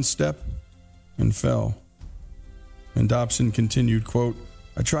took one step and fell." And Dobson continued, quote,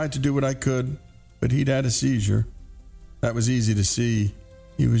 "I tried to do what I could, but he'd had a seizure. That was easy to see.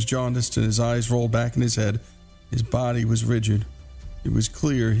 He was jaundiced and his eyes rolled back in his head. His body was rigid. It was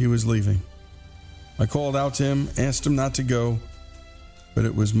clear he was leaving. I called out to him, asked him not to go, but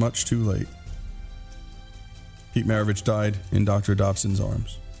it was much too late." Pete Maravich died in Dr. Dobson's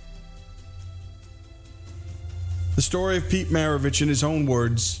arms. The story of Pete Maravich in his own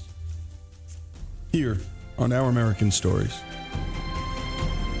words, here on Our American Stories.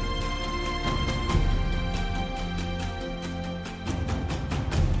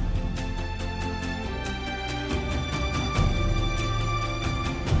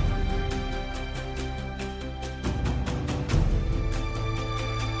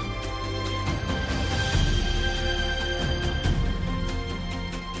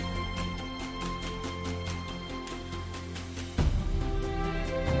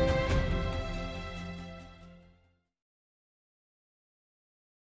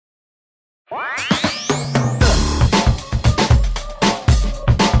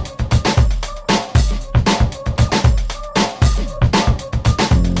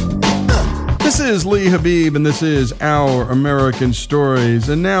 This is Lee Habib, and this is Our American Stories.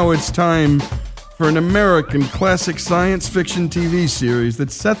 And now it's time for an American classic science fiction TV series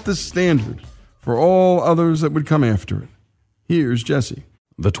that set the standard for all others that would come after it. Here's Jesse.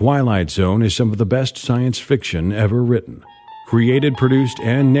 The Twilight Zone is some of the best science fiction ever written. Created, produced,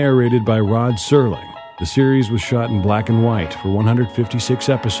 and narrated by Rod Serling, the series was shot in black and white for 156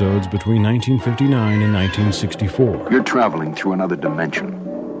 episodes between 1959 and 1964. You're traveling through another dimension.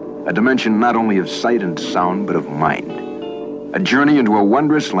 A dimension not only of sight and sound, but of mind. A journey into a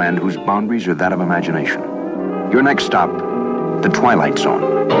wondrous land whose boundaries are that of imagination. Your next stop, the Twilight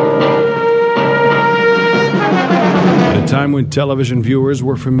Zone. At a time when television viewers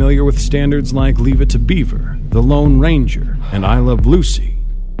were familiar with standards like Leave It to Beaver, The Lone Ranger, and I Love Lucy,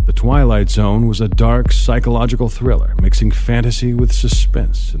 The Twilight Zone was a dark psychological thriller mixing fantasy with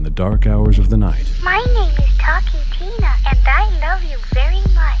suspense in the dark hours of the night. My name is Talking Tina, and I love you very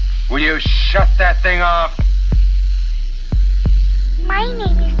much. Will you shut that thing off? My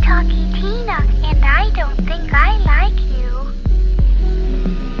name is Talking Tina, and I don't think I like you.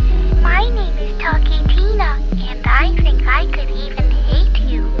 My name is Talking Tina, and I think I could even hate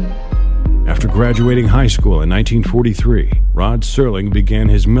you. After graduating high school in 1943, Rod Serling began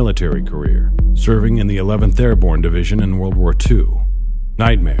his military career, serving in the 11th Airborne Division in World War II.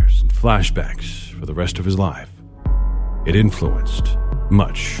 Nightmares and flashbacks for the rest of his life. It influenced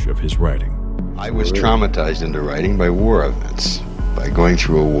much of his writing. I was traumatized into writing by war events, by going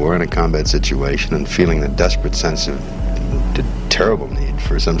through a war in a combat situation and feeling the desperate sense of the terrible need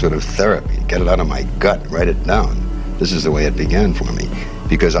for some sort of therapy. Get it out of my gut, write it down. This is the way it began for me,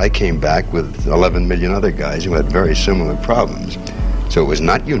 because I came back with 11 million other guys who had very similar problems. So it was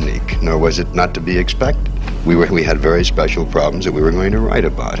not unique, nor was it not to be expected. We had very special problems that we were going to write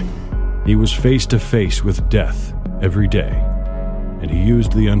about. He was face to face with death every day, and he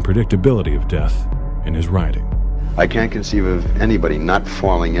used the unpredictability of death in his writing. I can't conceive of anybody not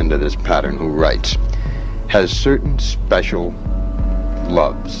falling into this pattern who writes, has certain special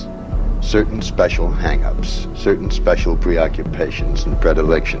loves, certain special hang-ups, certain special preoccupations and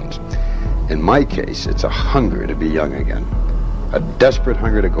predilections. In my case, it's a hunger to be young again, a desperate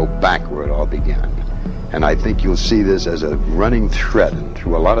hunger to go back where it all began. And I think you'll see this as a running thread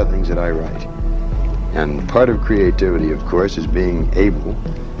through a lot of things that I write. And part of creativity, of course, is being able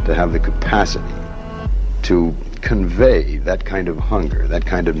to have the capacity to convey that kind of hunger, that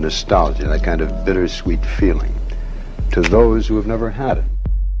kind of nostalgia, that kind of bittersweet feeling to those who have never had it.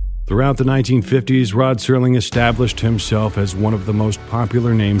 Throughout the 1950s, Rod Serling established himself as one of the most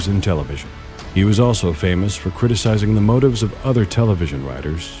popular names in television. He was also famous for criticizing the motives of other television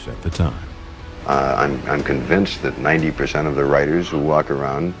writers at the time. I'm convinced that 90% of the writers who walk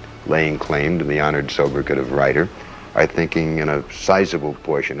around laying claim to the honored sobriquet of writer are thinking in a sizable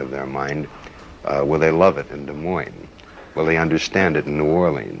portion of their mind, will they love it in Des Moines? Will they understand it in New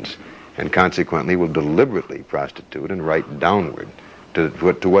Orleans? And consequently will deliberately prostitute and write downward to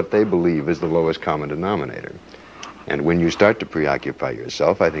what they believe is the lowest common denominator. And when you start to preoccupy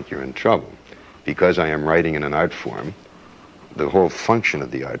yourself, I think you're in trouble. Because I am writing in an art form, the whole function of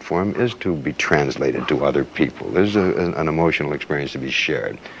the art form is to be translated to other people. There's an emotional experience to be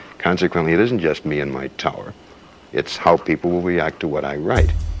shared. Consequently, it isn't just me and my tower. It's how people will react to what I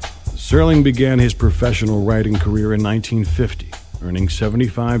write. Serling began his professional writing career in 1950, earning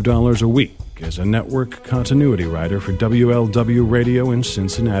 $75 a week as a network continuity writer for WLW Radio in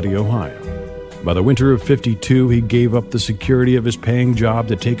Cincinnati, Ohio. By the winter of '52, he gave up the security of his paying job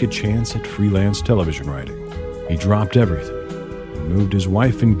to take a chance at freelance television writing. He dropped everything and moved his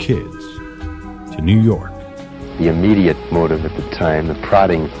wife and kids to New York. The immediate motive at the time, the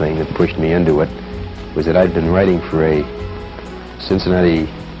prodding thing that pushed me into it, was that I'd been writing for a Cincinnati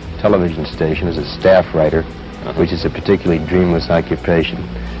television station as a staff writer, which is a particularly dreamless occupation,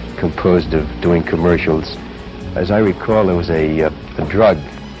 composed of doing commercials. As I recall, there was a drug,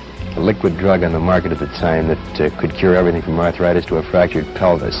 a liquid drug on the market at the time that could cure everything from arthritis to a fractured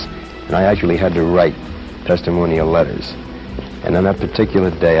pelvis. And I actually had to write testimonial letters. And on that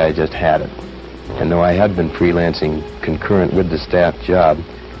particular day, I just had it. And though I had been freelancing concurrent with the staff job,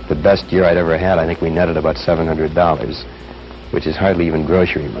 the best year I'd ever had, I think we netted about $700, which is hardly even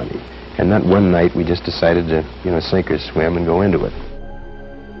grocery money. And that one night, we just decided to, sink or swim and go into it.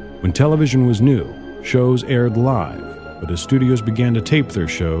 When television was new, shows aired live, but as studios began to tape their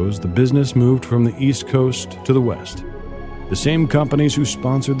shows, the business moved from the East Coast to the West. The same companies who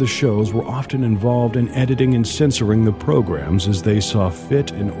sponsored the shows were often involved in editing and censoring the programs as they saw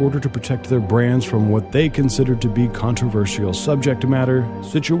fit in order to protect their brands from what they considered to be controversial subject matter,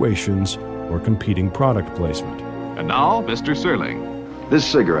 situations, or competing product placement. And now, Mr. Serling. This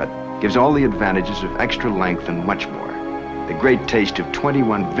cigarette gives all the advantages of extra length and much more. The great taste of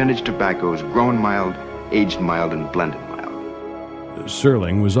 21 vintage tobaccos grown mild, aged mild, and blended mild.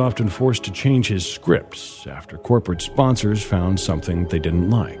 Serling was often forced to change his scripts after corporate sponsors found something they didn't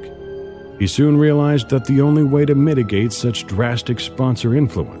like. He soon realized that the only way to mitigate such drastic sponsor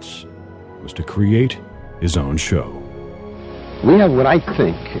influence was to create his own show. We have what I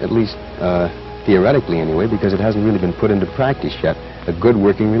think, at least theoretically anyway, because it hasn't really been put into practice yet, a good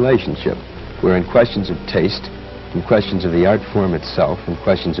working relationship, where in questions of taste, in questions of the art form itself, in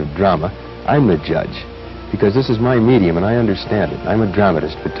questions of drama, I'm the judge. Because this is my medium and I understand it. I'm a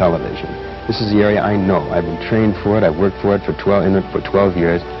dramatist for television. This is the area I know. I've been trained for it. I've worked for it for 12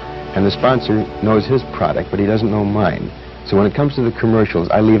 years. And the sponsor knows his product, but he doesn't know mine. So when it comes to the commercials,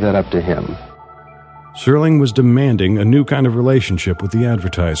 I leave that up to him. Serling was demanding a new kind of relationship with the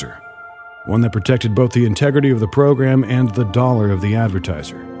advertiser, one that protected both the integrity of the program and the dollar of the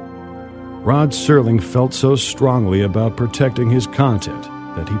advertiser. Rod Serling felt so strongly about protecting his content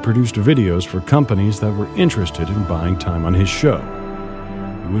that he produced videos for companies that were interested in buying time on his show.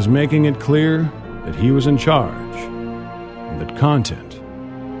 He was making it clear that he was in charge and that content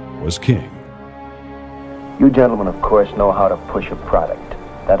was king. You gentlemen, of course, know how to push a product.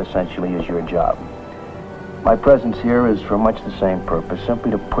 That essentially is your job. My presence here is for much the same purpose,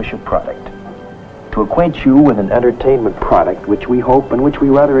 simply to push a product. To acquaint you with an entertainment product which we hope and which we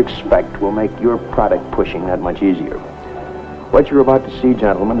rather expect will make your product pushing that much easier. What you're about to see,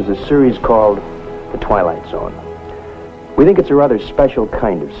 gentlemen, is a series called The Twilight Zone. We think it's a rather special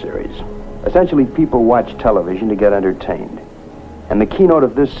kind of series. Essentially, people watch television to get entertained. And the keynote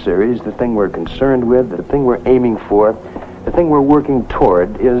of this series, the thing we're concerned with, the thing we're aiming for, the thing we're working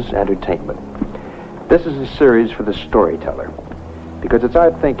toward is entertainment. This is a series for the storyteller, because it's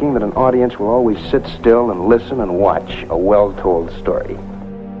our thinking that an audience will always sit still and listen and watch a well-told story.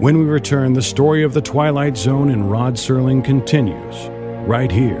 When we return, the story of the Twilight Zone and Rod Serling continues, right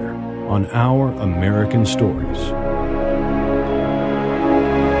here on Our American Stories.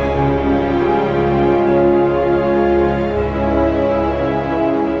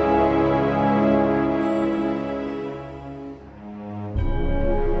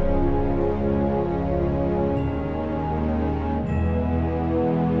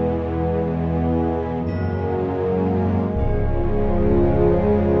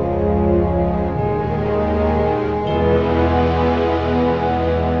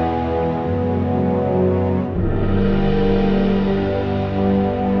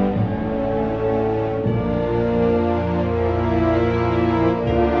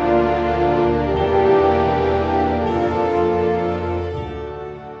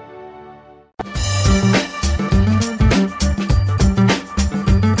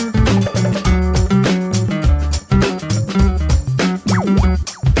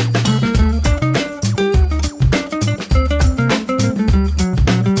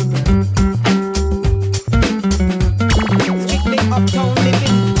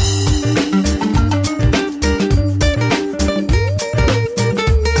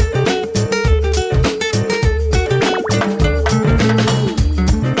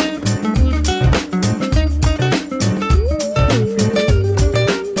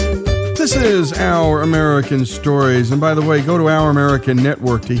 Our American Stories. And by the way, go to Our American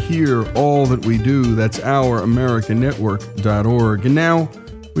Network to hear all that we do. That's OurAmericanNetwork.org. And now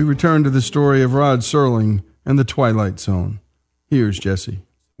we return to the story of Rod Serling and the Twilight Zone. Here's Jesse.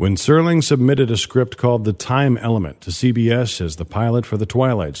 When Serling submitted a script called The Time Element to CBS as the pilot for The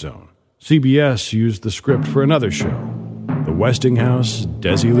Twilight Zone, CBS used the script for another show, the Westinghouse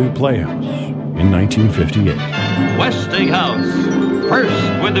Desilu Playhouse, in 1958. Westinghouse,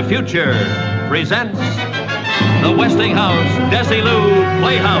 first with the future, presents the Westinghouse Desilu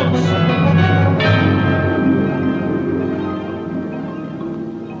Playhouse.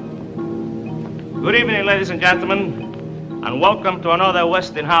 Good evening, ladies and gentlemen, and welcome to another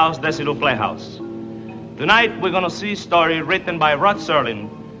Westinghouse Desilu Playhouse. Tonight we're going to see a story written by Rod Serling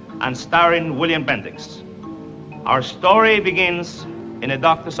and starring William Bendix. Our story begins in a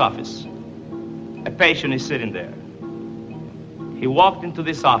doctor's office. A patient is sitting there. He walked into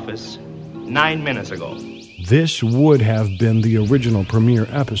this office 9 minutes ago. This would have been the original premiere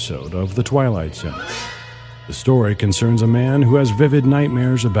episode of The Twilight Zone. The story concerns a man who has vivid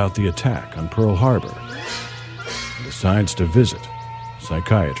nightmares about the attack on Pearl Harbor and decides to visit a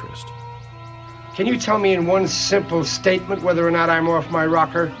psychiatrist. Can you tell me in one simple statement whether or not I'm off my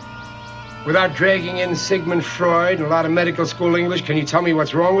rocker? Without dragging in Sigmund Freud and a lot of medical school English, can you tell me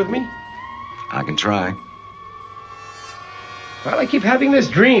what's wrong with me? I can try. Well, I keep having this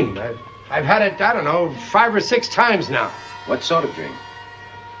dream. I've had it, 5 or 6 times now. What sort of dream?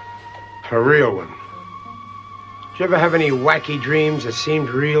 A real one. Did you ever have any wacky dreams that seemed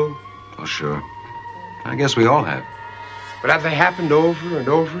real? Oh, sure. I guess we all have. But have they happened over and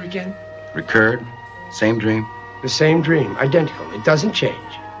over again? Recurred? Same dream? The same dream, identical. It doesn't change.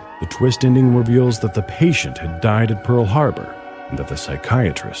 The twist ending reveals that the patient had died at Pearl Harbor and that the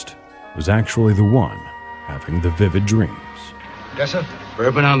psychiatrist was actually the one having the vivid dreams. Yes, sir?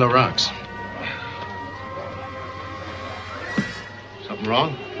 Bourbon on the rocks. Something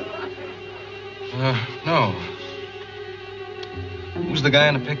wrong? No. Who's the guy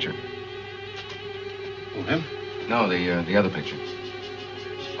in the picture? Who, him? No, the other picture.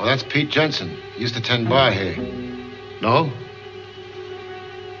 Oh, that's Pete Jensen. He used to tend bar here. No?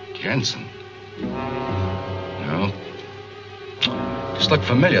 Jensen? No. Just look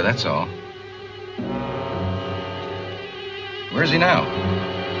familiar, that's all. Where's he now?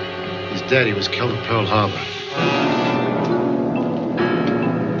 He's dead. He was killed at Pearl Harbor.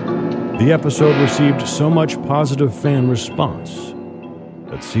 The episode received so much positive fan response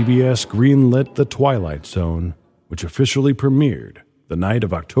that CBS greenlit The Twilight Zone, which officially premiered the night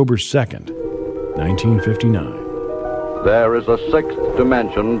of October 2nd, 1959. There is a sixth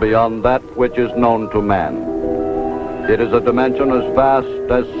dimension beyond that which is known to man. It is a dimension as vast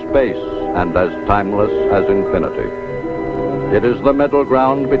as space and as timeless as infinity. It is the middle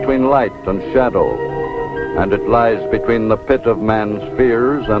ground between light and shadow, and it lies between the pit of man's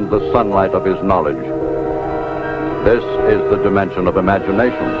fears and the sunlight of his knowledge. This is the dimension of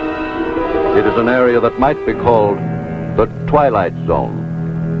imagination. It is an area that might be called the Twilight Zone.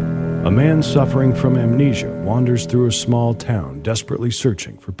 A man suffering from amnesia wanders through a small town, desperately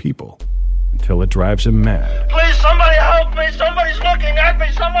searching for people, until it drives him mad. Please, somebody help me! Somebody's looking at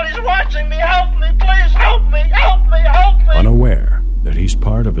me! Somebody's watching me! Help me! Please, help me! Help me! Help me! Unaware that he's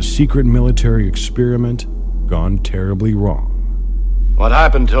part of a secret military experiment gone terribly wrong. What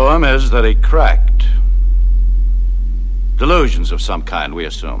happened to him is that he cracked. Delusions of some kind, we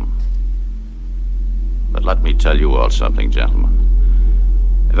assume. But let me tell you all something, gentlemen.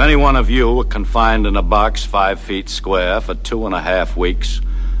 If any one of you were confined in a box 5 feet square for 2.5 weeks,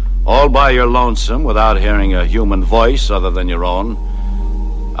 all by your lonesome without hearing a human voice other than your own,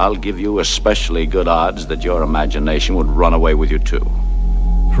 I'll give you especially good odds that your imagination would run away with you too.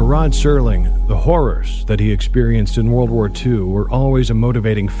 For Rod Serling, the horrors that he experienced in World War II were always a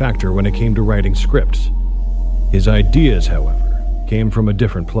motivating factor when it came to writing scripts. His ideas, however, came from a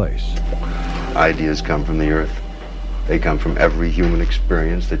different place. Ideas come from the earth. They come from every human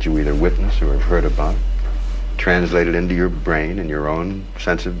experience that you either witness or have heard about, translated into your brain in your own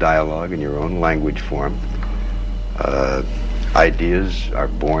sense of dialogue, in your own language form. Ideas are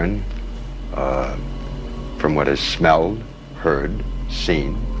born from what is smelled, heard,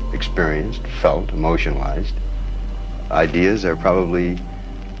 seen, experienced, felt, emotionalized. Ideas are probably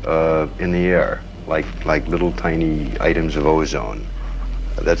in the air, like little tiny items of ozone.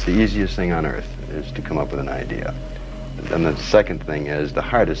 That's the easiest thing on earth, is to come up with an idea. And the second thing is, the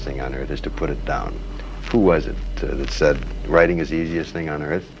hardest thing on earth is to put it down. Who was it that said, writing is the easiest thing on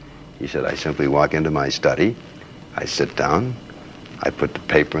earth? He said, I simply walk into my study, I sit down, I put the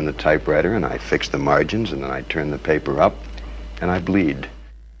paper in the typewriter, and I fix the margins, and then I turn the paper up, and I bleed.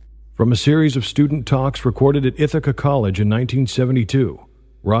 From a series of student talks recorded at Ithaca College in 1972,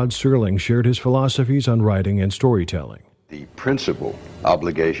 Rod Serling shared his philosophies on writing and storytelling. The principal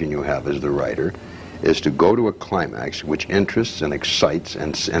obligation you have as the writer is to go to a climax which interests and excites,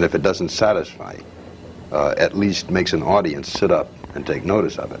 and if it doesn't satisfy, at least makes an audience sit up and take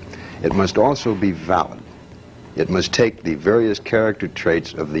notice of it. It must also be valid. It must take the various character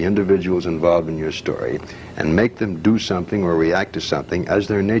traits of the individuals involved in your story and make them do something or react to something as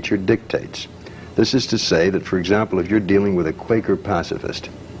their nature dictates. This is to say that, for example, if you're dealing with a Quaker pacifist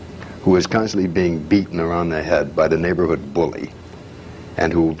who is constantly being beaten around the head by the neighborhood bully,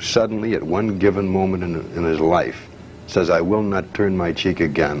 and who suddenly, at one given moment in his life, says, I will not turn my cheek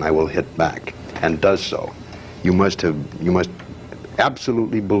again, I will hit back, and does so, you must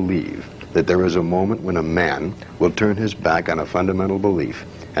absolutely believe that there is a moment when a man will turn his back on a fundamental belief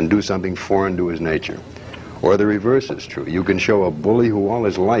and do something foreign to his nature. Or the reverse is true. You can show a bully who all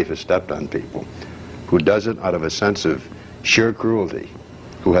his life has stepped on people, who does it out of a sense of sheer cruelty,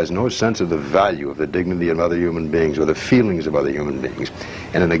 who has no sense of the value of the dignity of other human beings or the feelings of other human beings,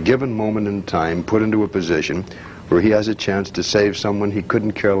 and in a given moment in time put into a position where he has a chance to save someone he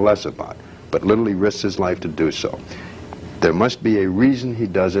couldn't care less about, but literally risks his life to do so. There must be a reason he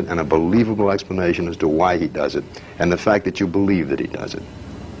does it and a believable explanation as to why he does it, and the fact that you believe that he does it.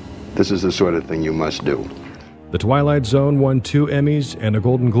 This is the sort of thing you must do. The Twilight Zone won 2 Emmys and a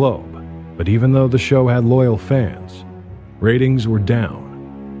Golden Globe, but even though the show had loyal fans, ratings were down.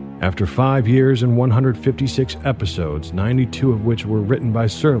 After 5 years and 156 episodes, 92 of which were written by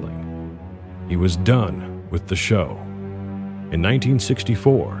Serling, he was done with the show. In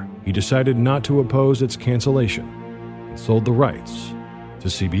 1964, he decided not to oppose its cancellation and sold the rights to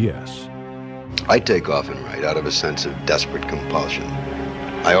CBS. I take off and write out of a sense of desperate compulsion.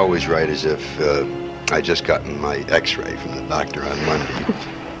 I always write as if I just gotten my x-ray from the doctor on Monday,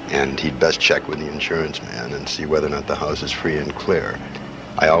 and he'd best check with the insurance man and see whether or not the house is free and clear.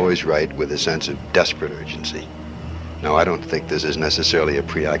 I always write with a sense of desperate urgency. Now, I don't think this is necessarily a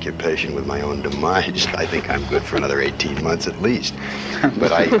preoccupation with my own demise. I think I'm good for another 18 months at least.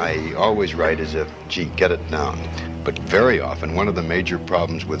 But I always write as if, gee, get it down. But very often, one of the major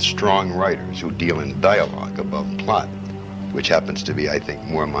problems with strong writers who deal in dialogue above plot, which happens to be, I think,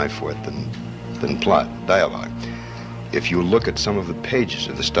 more my forte than plot, dialogue. If you look at some of the pages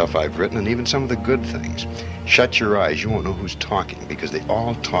of the stuff I've written, and even some of the good things, shut your eyes, you won't know who's talking, because they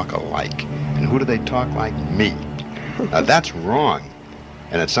all talk alike. And who do they talk like? Me. Now, that's wrong.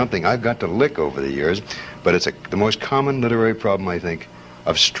 And it's something I've got to lick over the years, but it's the most common literary problem, I think,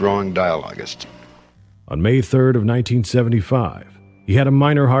 of strong dialogists. On May 3rd of 1975, he had a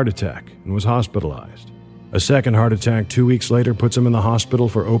minor heart attack and was hospitalized. A second heart attack 2 weeks later puts him in the hospital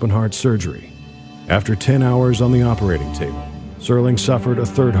for open-heart surgery. After 10 hours on the operating table, Serling suffered a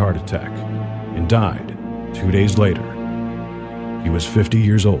third heart attack and died 2 days later. He was 50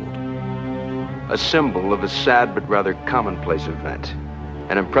 years old. A symbol of a sad but rather commonplace event.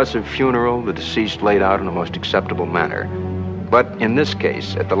 An impressive funeral, the deceased laid out in a most acceptable manner. But in this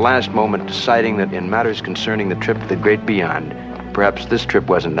case, at the last moment, deciding that in matters concerning the trip to the great beyond, perhaps this trip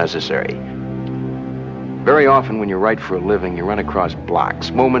wasn't necessary. Very often when you write for a living, you run across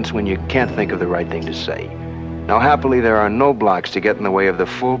blocks, moments when you can't think of the right thing to say. Now, happily, there are no blocks to get in the way of the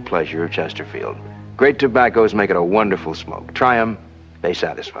full pleasure of Chesterfield. Great tobaccos make it a wonderful smoke. Try them, they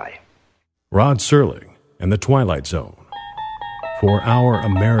satisfy. Rod Serling and the Twilight Zone. For Our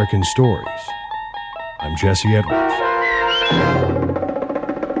American Stories, I'm Jesse Edwards.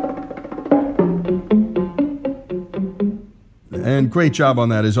 And great job on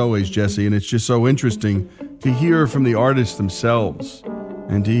that, as always, Jesse. And it's just so interesting to hear from the artists themselves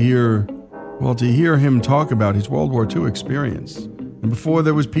and to hear him talk about his World War II experience. And before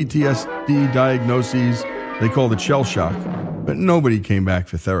there was PTSD diagnoses, they called it shell shock. But nobody came back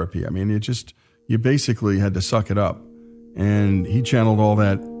for therapy. I mean, you basically had to suck it up. And he channeled all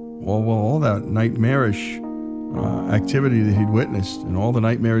that nightmarish activity that he'd witnessed and all the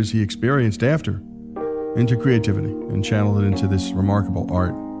nightmares he experienced after into creativity and channeled it into this remarkable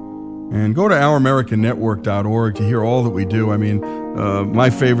art. And go to ouramericannetwork.org to hear all that we do. I mean,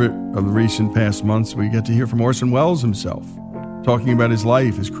 my favorite of the recent past months, we get to hear from Orson Welles himself, talking about his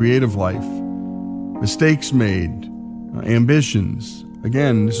life, his creative life, mistakes made, ambitions.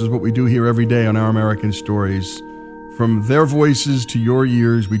 Again, this is what we do here every day on Our American Stories. From their voices to your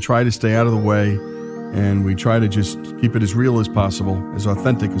ears, we try to stay out of the way, and we try to just keep it as real as possible, as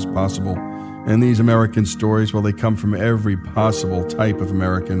authentic as possible. And these American stories, well, they come from every possible type of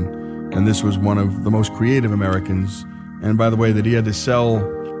American, and this was one of the most creative Americans. And by the way, that he had to sell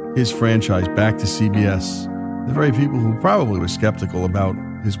his franchise back to CBS, the very people who probably were skeptical about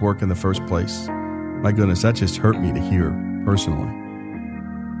his work in the first place. My goodness, that just hurt me to hear, personally.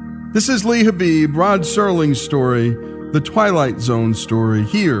 This is Lee Habib, Rod Serling's story, the Twilight Zone story,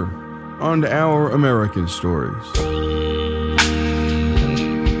 here on Our American Stories.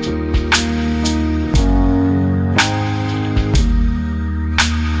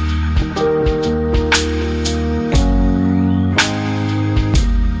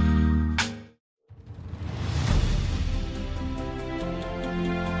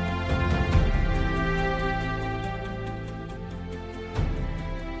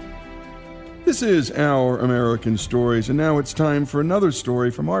 This is Our American Stories, and now it's time for another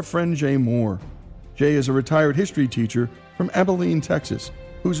story from our friend Jay Moore. Jay is a retired history teacher from Abilene, Texas,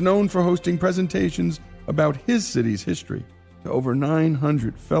 who's known for hosting presentations about his city's history to over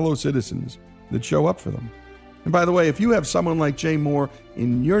 900 fellow citizens that show up for them. And by the way, if you have someone like Jay Moore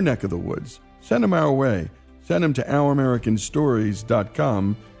in your neck of the woods, send him our way. Send him to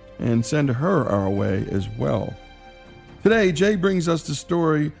ouramericanstories.com and send her our way as well. Today, Jay brings us the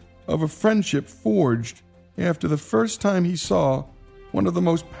story of a friendship forged after the first time he saw one of the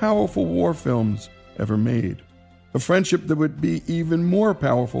most powerful war films ever made. A friendship that would be even more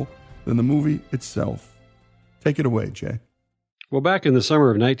powerful than the movie itself. Take it away, Jay. Well, back in the summer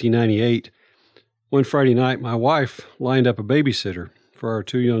of 1998, one Friday night, my wife lined up a babysitter for our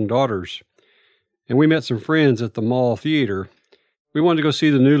two young daughters, and we met some friends at the mall theater. We wanted to go see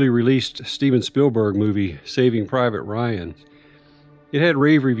the newly released Steven Spielberg movie, Saving Private Ryan. It had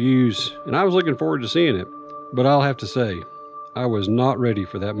rave reviews, and I was looking forward to seeing it, but I'll have to say, I was not ready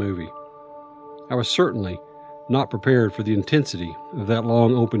for that movie. I was certainly not prepared for the intensity of that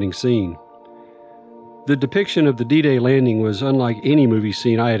long opening scene. The depiction of the D-Day landing was unlike any movie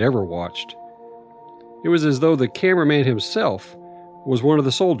scene I had ever watched. It was as though the cameraman himself was one of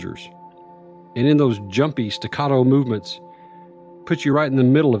the soldiers, and in those jumpy staccato movements, put you right in the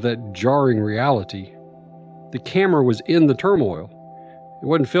middle of that jarring reality. The camera was in the turmoil. It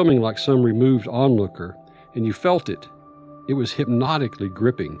wasn't filming like some removed onlooker. and you felt it. It was hypnotically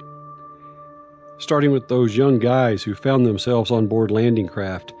gripping. Starting with those young guys who found themselves on board landing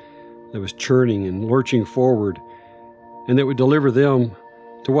craft that was churning and lurching forward, and that would deliver them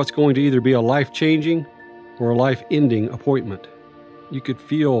to what's going to either be a life-changing or a life-ending appointment. You could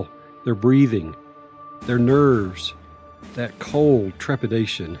feel their breathing, their nerves, that cold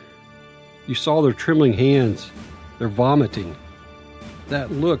trepidation. You saw their trembling hands, their vomiting,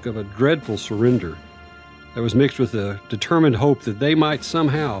 that look of a dreadful surrender that was mixed with a determined hope that they might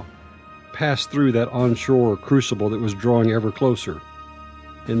somehow pass through that onshore crucible that was drawing ever closer.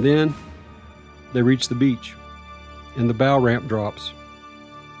 And then they reach the beach, and the bow ramp drops,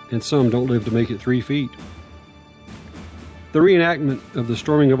 and some don't live to make it 3 feet. The reenactment of the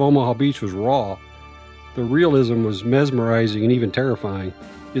storming of Omaha Beach was raw. The realism was mesmerizing and even terrifying.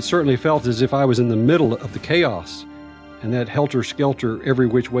 It certainly felt as if I was in the middle of the chaos and that helter-skelter,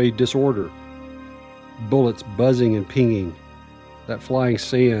 every-which-way disorder. Bullets buzzing and pinging, that flying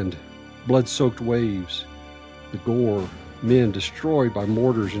sand, blood-soaked waves, the gore, men destroyed by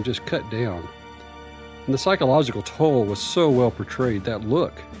mortars and just cut down. And the psychological toll was so well portrayed. That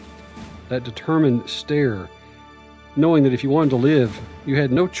look, that determined stare, knowing that if you wanted to live, you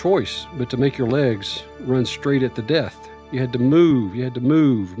had no choice but to make your legs run straight at the death. You had to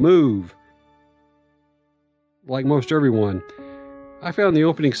move. Like most everyone, I found the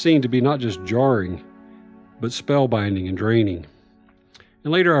opening scene to be not just jarring, but spellbinding and draining.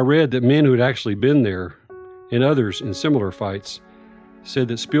 And later I read that men who had actually been there, and others in similar fights, said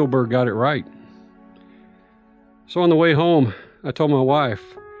that Spielberg got it right. So on the way home, I told my wife,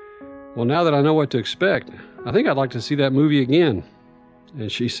 well, now that I know what to expect, I think I'd like to see that movie again.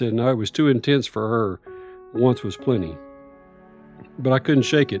 And she said, no, it was too intense for her. Once was plenty. But I couldn't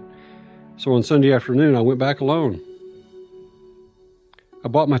shake it. So on Sunday afternoon, I went back alone. I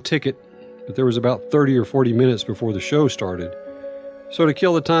bought my ticket, but there was about 30 or 40 minutes before the show started. So to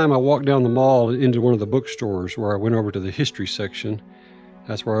kill the time, I walked down the mall and into one of the bookstores where I went over to the history section.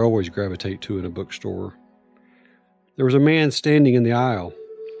 That's where I always gravitate to in a bookstore. There was a man standing in the aisle.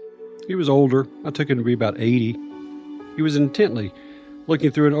 He was older. I took him to be about 80. He was intently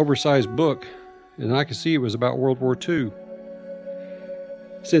looking through an oversized book, and I could see it was about World War II.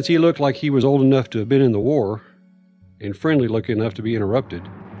 Since he looked like he was old enough to have been in the war, and friendly looking enough to be interrupted,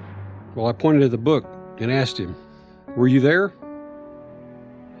 well, I pointed at the book and asked him, "Were you there?"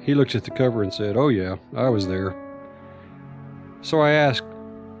 He looked at the cover and said, "Oh yeah, I was there." So I asked,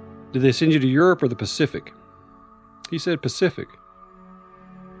 "Did they send you to Europe or the Pacific?" He said Pacific.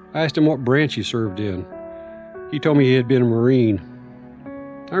 I asked him what branch he served in. He told me he had been a Marine.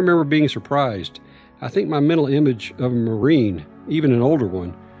 I remember being surprised. I think my mental image of a Marine, even an older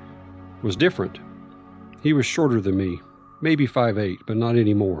one, was different. He was shorter than me, maybe 5'8", but not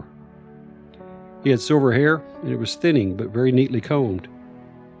any more. He had silver hair, and it was thinning but very neatly combed.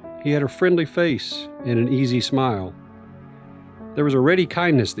 He had a friendly face and an easy smile. There was a ready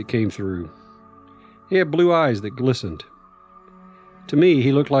kindness that came through. He had blue eyes that glistened. To me,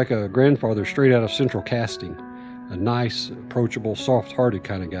 he looked like a grandfather straight out of Central Casting, a nice, approachable, soft-hearted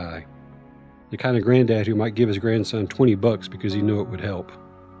kind of guy. The kind of granddad who might give his grandson $20 because he knew it would help.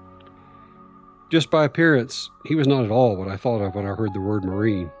 Just by appearance, he was not at all what I thought of when I heard the word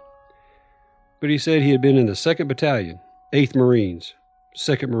Marine. But he said he had been in the 2nd Battalion, 8th Marines,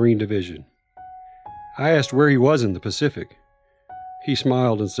 2nd Marine Division. I asked where he was in the Pacific. He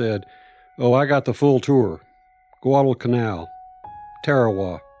smiled and said, "Oh, I got the full tour. Guadalcanal,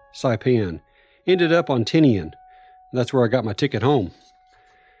 Tarawa, Saipan. Ended up on Tinian. That's where I got my ticket home."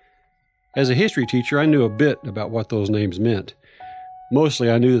 As a history teacher, I knew a bit about what those names meant.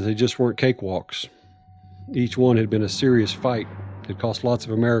 Mostly I knew that they just weren't cakewalks. Each one had been a serious fight that cost lots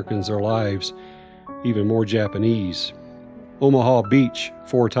of Americans their lives, even more Japanese. Omaha Beach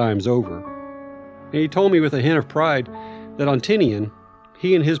 4 times over. And he told me with a hint of pride that on Tinian,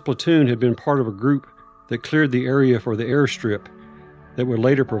 he and his platoon had been part of a group that cleared the area for the airstrip that would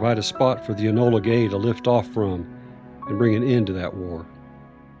later provide a spot for the Enola Gay to lift off from and bring an end to that war.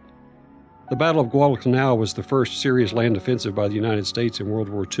 The Battle of Guadalcanal was the first serious land offensive by the United States in World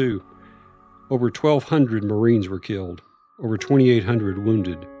War II. Over 1,200 Marines were killed, over 2,800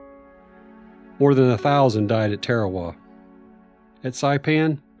 wounded. More than 1,000 died at Tarawa. At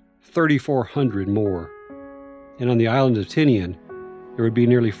Saipan, 3,400 more. And on the island of Tinian, there would be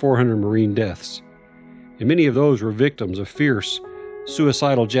nearly 400 Marine deaths. And many of those were victims of fierce,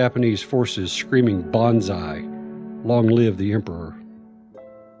 suicidal Japanese forces screaming "Banzai! Long live the Emperor!"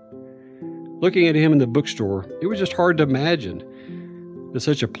 Looking at him in the bookstore, it was just hard to imagine that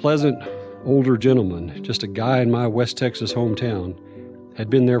such a pleasant, older gentleman, just a guy in my West Texas hometown, had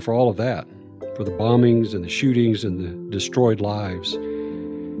been there for all of that, for the bombings and the shootings and the destroyed lives.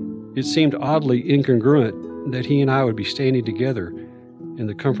 It seemed oddly incongruent that he and I would be standing together in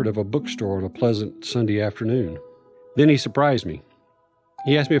the comfort of a bookstore on a pleasant Sunday afternoon. Then he surprised me.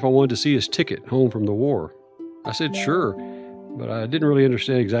 He asked me if I wanted to see his ticket home from the war. I said sure, but I didn't really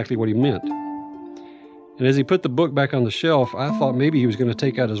understand exactly what he meant. And as he put the book back on the shelf, I thought maybe he was going to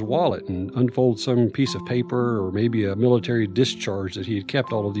take out his wallet and unfold some piece of paper or maybe a military discharge that he had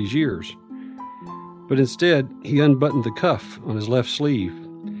kept all of these years. But instead, he unbuttoned the cuff on his left sleeve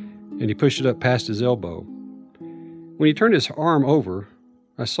and he pushed it up past his elbow. When he turned his arm over,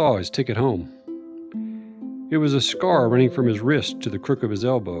 I saw his ticket home. It was a scar running from his wrist to the crook of his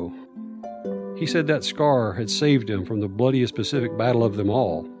elbow. He said that scar had saved him from the bloodiest Pacific battle of them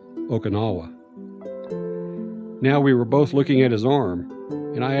all, Okinawa. Now we were both looking at his arm,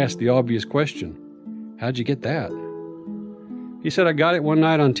 and I asked the obvious question, "How'd you get that?" He said, "I got it one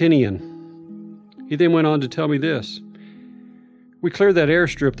night on Tinian." He then went on to tell me this. "We cleared that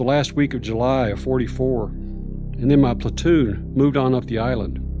airstrip the last week of July of '44, and then my platoon moved on up the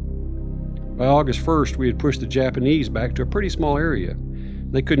island. By August 1st, we had pushed the Japanese back to a pretty small area.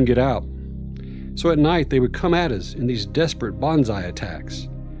 They couldn't get out. So at night, they would come at us in these desperate banzai attacks.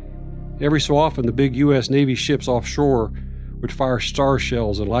 Every so often, the big U.S. Navy ships offshore would fire star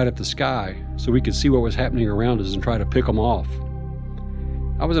shells and light up the sky so we could see what was happening around us and try to pick them off.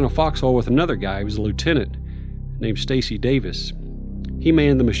 I was in a foxhole with another guy. He was a lieutenant named Stacy Davis. He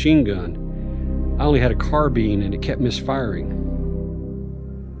manned the machine gun. I only had a carbine and it kept misfiring.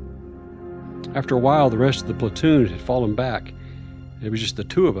 After a while, the rest of the platoon had fallen back, and it was just the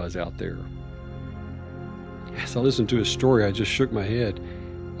two of us out there." As I listened to his story, I just shook my head.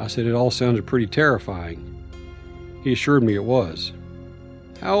 I said it all sounded pretty terrifying. He assured me it was.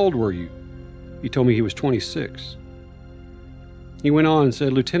 "How old were you?" He told me he was 26. He went on and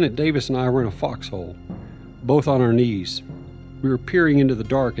said, "Lieutenant Davis and I were in a foxhole, both on our knees. We were peering into the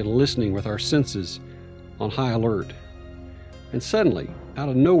dark and listening with our senses on high alert. And suddenly, out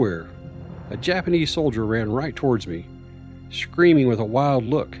of nowhere, a Japanese soldier ran right towards me, screaming with a wild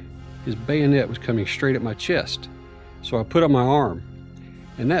look. His bayonet was coming straight at my chest, so I put up my arm,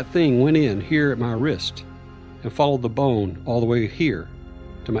 and that thing went in here at my wrist and followed the bone all the way here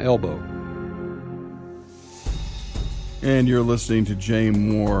to my elbow." And you're listening to Jay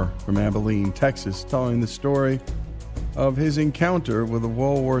Moore from Abilene, Texas, telling the story of his encounter with a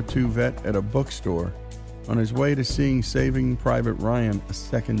World War II vet at a bookstore on his way to seeing Saving Private Ryan a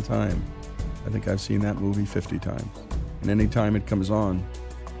second time. I think I've seen that movie 50 times. And any time it comes on,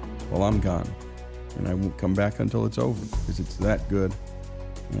 well, I'm gone. And I won't come back until it's over, because it's that good.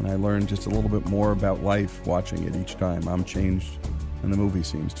 And I learned just a little bit more about life watching it each time. I'm changed, and the movie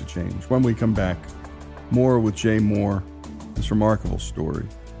seems to change. When we come back, more with Jay Moore, this remarkable story,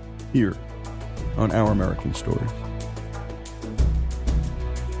 here on Our American Stories.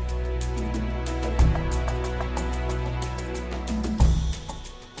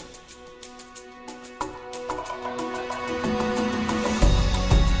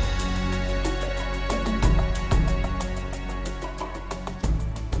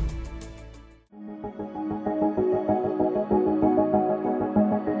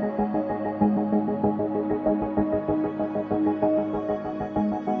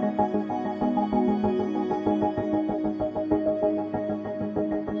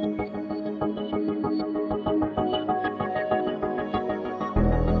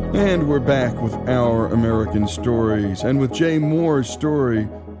 And we're back with Our American Stories, and with Jay Moore's story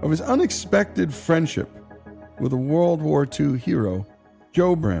of his unexpected friendship with a World War II hero,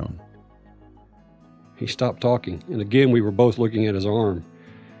 Joe Brown. He stopped talking, and again we were both looking at his arm.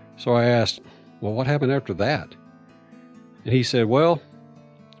 So I asked, "Well, what happened after that?" And he said, "Well,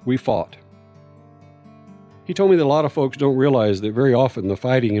 we fought." He told me that a lot of folks don't realize that very often the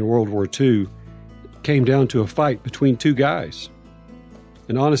fighting in World War II came down to a fight between two guys.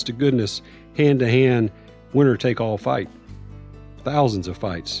 An honest-to-goodness, hand-to-hand, winner-take-all fight. Thousands of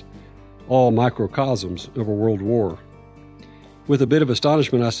fights, all microcosms of a world war. With a bit of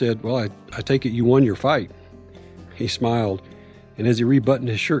astonishment, I said, "Well, I take it you won your fight." He smiled, and as he rebuttoned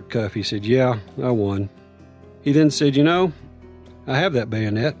his shirt cuff, he said, "Yeah, I won." He then said, "You know, I have that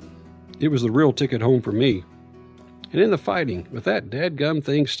bayonet. It was the real ticket home for me. And in the fighting, with that dadgum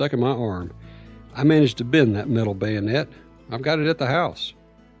thing stuck in my arm, I managed to bend that metal bayonet. I've got it at the house."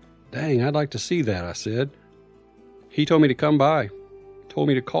 "Dang, I'd like to see that," I said. He told me to come by, told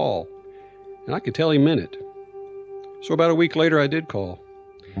me to call, and I could tell he meant it. So about a week later, I did call.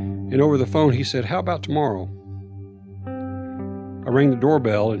 And over the phone, he said, "How about tomorrow?" I rang the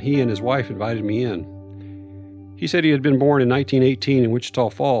doorbell, and he and his wife invited me in. He said he had been born in 1918 in Wichita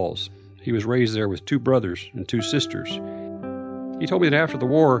Falls, He was raised there with 2 brothers and 2 sisters. He told me that after the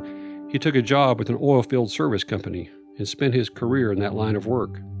war, he took a job with an oil field service company and spent his career in that line of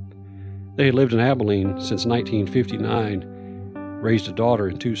work. They had lived in Abilene since 1959, raised a daughter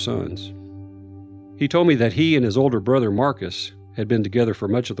and 2 sons. He told me that he and his older brother Marcus had been together for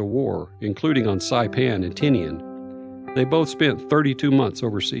much of the war, including on Saipan and Tinian. They both spent 32 months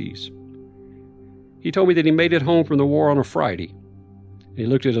overseas. He told me that he made it home from the war on a Friday. He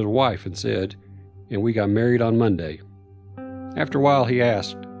looked at his wife and said, "And we got married on Monday." After a while, he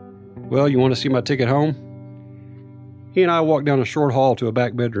asked, "Well, you want to see my ticket home?" He and I walked down a short hall to a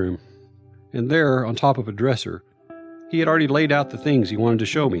back bedroom, and there, on top of a dresser, he had already laid out the things he wanted to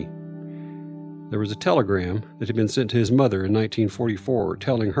show me. There was a telegram that had been sent to his mother in 1944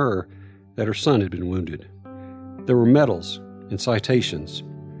 telling her that her son had been wounded. There were medals and citations,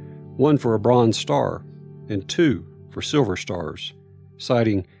 1 for a Bronze Star and 2 for Silver Stars,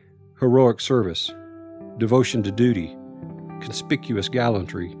 citing heroic service, devotion to duty, conspicuous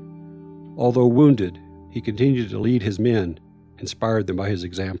gallantry. Although wounded, he continued to lead his men, inspired them by his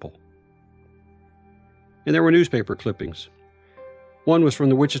example. And there were newspaper clippings. One was from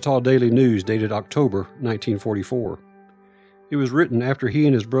the Wichita Daily News dated October 1944. It was written after he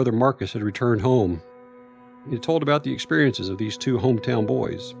and his brother Marcus had returned home. It told about the experiences of these 2 hometown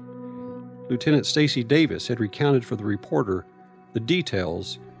boys. Lieutenant Stacy Davis had recounted for the reporter the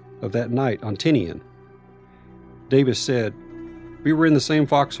details of that night on Tinian. Davis said, "We were in the same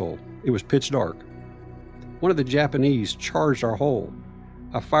foxhole. It was pitch dark. One of the Japanese charged our hole.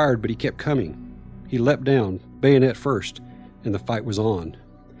 I fired, but he kept coming. He leapt down, bayonet first, and the fight was on."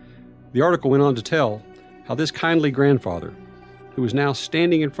 The article went on to tell how this kindly grandfather, who was now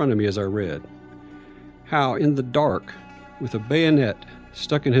standing in front of me as I read, how in the dark, with a bayonet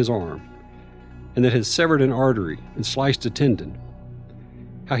stuck in his arm, and that had severed an artery and sliced a tendon,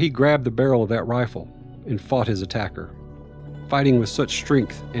 how he grabbed the barrel of that rifle and fought his attacker, fighting with such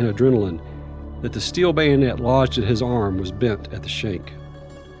strength and adrenaline that the steel bayonet lodged in his arm was bent at the shank.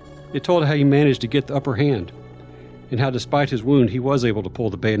 It told how he managed to get the upper hand, and how despite his wound he was able to pull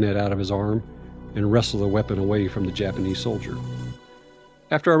the bayonet out of his arm and wrestle the weapon away from the Japanese soldier.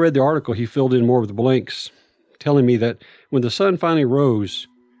 After I read the article, he filled in more of the blanks, telling me that when the sun finally rose,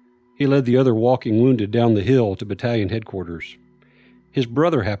 he led the other walking wounded down the hill to battalion headquarters. His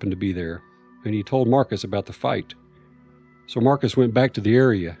brother happened to be there, and he told Marcus about the fight. So Marcus went back to the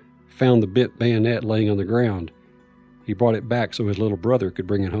area, found the bent bayonet laying on the ground. He brought it back so his little brother could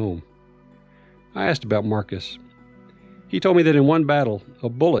bring it home. I asked about Marcus. He told me that in one battle, a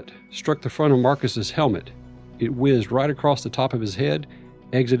bullet struck the front of Marcus's helmet. It whizzed right across the top of his head,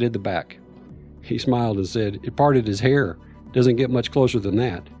 exited the back. He smiled and said, "It parted his hair. Doesn't get much closer than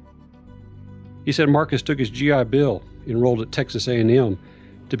that." He said Marcus took his GI Bill, enrolled at Texas A&M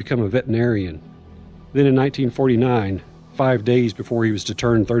to become a veterinarian. Then in 1949, 5 days before he was to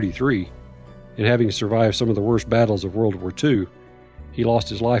turn 33, and having survived some of the worst battles of World War II, he lost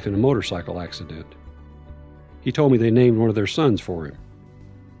his life in a motorcycle accident. He told me they named one of their sons for him.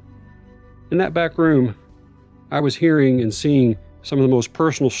 In that back room, I was hearing and seeing some of the most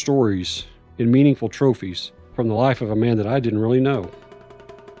personal stories and meaningful trophies from the life of a man that I didn't really know.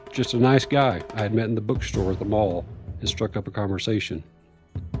 Just a nice guy I had met in the bookstore at the mall and struck up a conversation.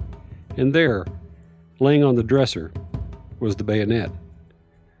 And there, laying on the dresser, was the bayonet,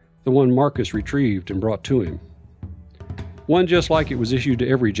 the one Marcus retrieved and brought to him. One just like it was issued to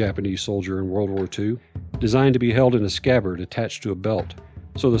every Japanese soldier in World War II, designed to be held in a scabbard attached to a belt,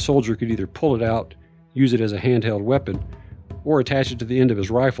 so the soldier could either pull it out, use it as a handheld weapon, or attach it to the end of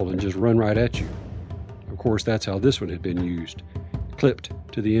his rifle and just run right at you. Of course, that's how this one had been used, clipped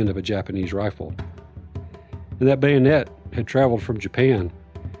to the end of a Japanese rifle. And that bayonet had traveled from Japan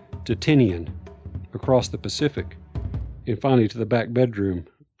to Tinian, across the Pacific, and finally to the back bedroom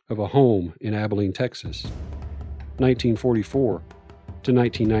of a home in Abilene, Texas, 1944 to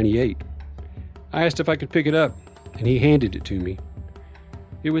 1998. I asked if I could pick it up, and he handed it to me.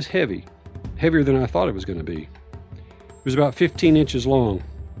 It was heavy, heavier than I thought it was going to be. It was about 15 inches long,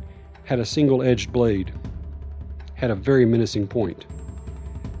 had a single-edged blade, had a very menacing point.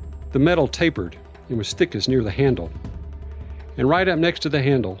 The metal tapered and was thickest near the handle, and right up next to the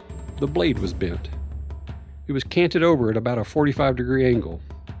handle, the blade was bent. It was canted over at about a 45-degree angle,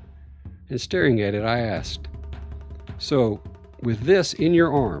 and staring at it, I asked, "So, with this in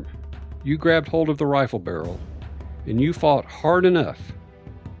your arm, you grabbed hold of the rifle barrel, and you fought hard enough.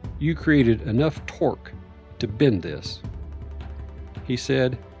 You created enough torque to bend this." He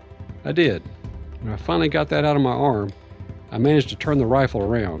said, "I did. When I finally got that out of my arm, I managed to turn the rifle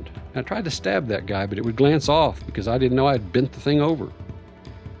around. I tried to stab that guy, but it would glance off because I didn't know I'd bent the thing over.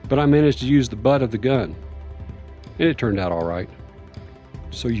 but I managed to use the butt of the gun, and it turned out all right.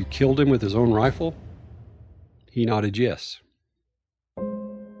 So you killed him with his own rifle? He nodded yes.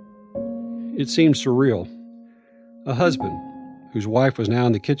 It seemed surreal. A husband whose wife was now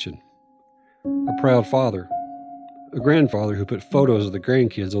in the kitchen. A proud father. A grandfather who put photos of the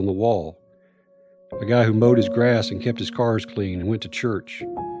grandkids on the wall. A guy who mowed his grass and kept his cars clean and went to church.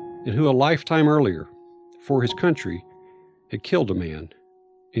 And who a lifetime earlier, for his country, had killed a man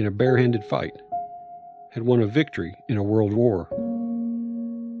in a barehanded fight. Had won a victory in a world war.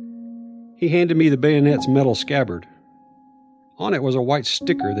 He handed me the bayonet's metal scabbard. On it was a white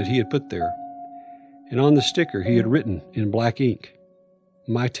sticker that he had put there. And on the sticker he had written in black ink,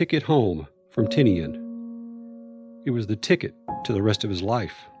 "My ticket home from Tinian." It was the ticket to the rest of his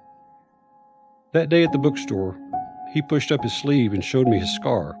life. That day at the bookstore, he pushed up his sleeve and showed me his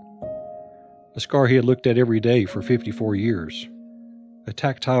scar. A scar he had looked at every day for 54 years. A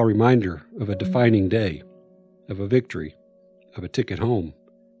tactile reminder of a defining day, of a victory, of a ticket home.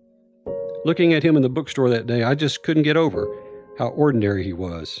 Looking at him in the bookstore that day, I just couldn't get over how ordinary he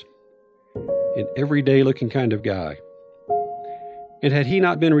was. An everyday-looking kind of guy. And had he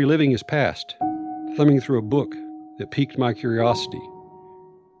not been reliving his past, thumbing through a book that piqued my curiosity,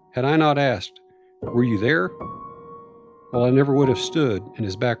 had I not asked, "Were you there?" well, I never would have stood in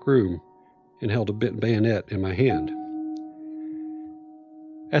his back room and held a bent bayonet in my hand.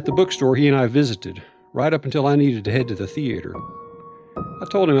 At the bookstore, he and I visited, right up until I needed to head to the theater. I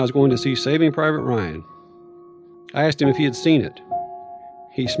told him I was going to see Saving Private Ryan. I asked him if he had seen it.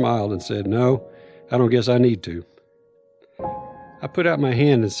 He smiled and said, "No, I don't guess I need to." I put out my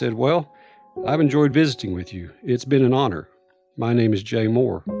hand and said, "Well, I've enjoyed visiting with you. It's been an honor. My name is Jay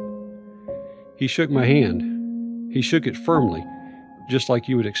Moore." He shook my hand. He shook it firmly, just like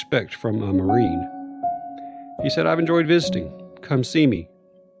you would expect from a Marine. He said, "I've enjoyed visiting. Come see me.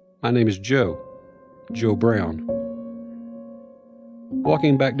 My name is Joe Brown."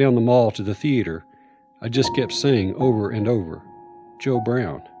 Walking back down the mall to the theater, I just kept saying over and over, Joe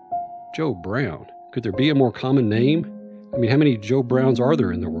Brown. Joe Brown. Could there be a more common name? I mean, how many Joe Browns are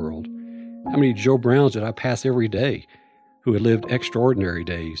there in the world? How many Joe Browns did I pass every day who had lived extraordinary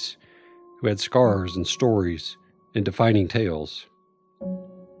days, who had scars and stories and defining tales?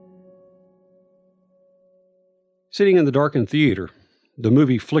 Sitting in the darkened theater, the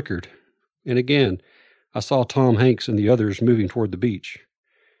movie flickered, and again I saw Tom Hanks and the others moving toward the beach,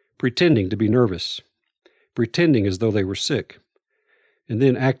 pretending to be nervous, pretending as though they were sick, and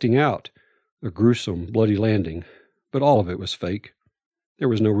then acting out a gruesome, bloody landing. But all of it was fake. There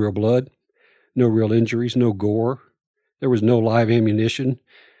was no real blood, no real injuries, no gore. There was no live ammunition.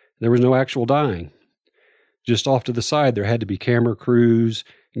 There was no actual dying. Just off to the side, there had to be camera crews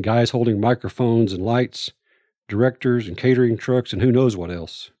and guys holding microphones and lights, directors and catering trucks and who knows what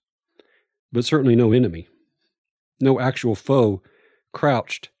else. But certainly no enemy. No actual foe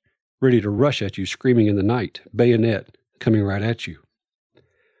crouched, ready to rush at you, screaming in the night, bayonet coming right at you.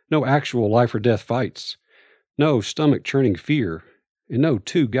 No actual life or death fights. No stomach-churning fear. And no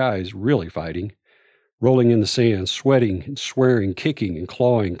two guys really fighting, rolling in the sand, sweating and swearing, kicking and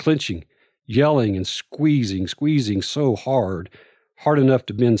clawing, clinching, yelling and squeezing so hard enough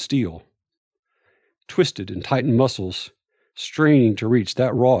to bend steel. Twisted and tightened muscles, straining to reach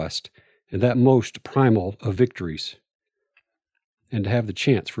that rawest and that most primal of victories, and to have the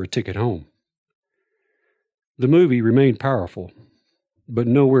chance for a ticket home. The movie remained powerful, but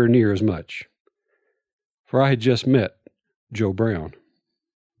nowhere near as much, for I had just met Joe Brown.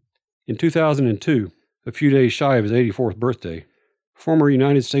 In 2002, a few days shy of his 84th birthday, former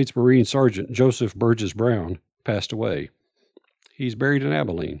United States Marine Sergeant Joseph Burgess Brown passed away. He's buried in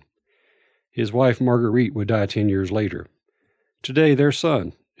Abilene. His wife Marguerite would die 10 years later. Today, their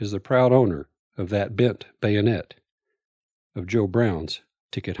son is the proud owner of that bent bayonet, of Joe Brown's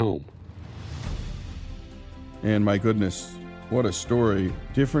ticket home. And my goodness, what a story.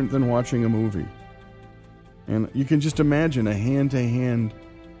 Different than watching a movie. And you can just imagine a hand-to-hand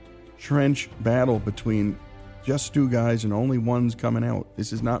trench battle between just two guys and only one's coming out.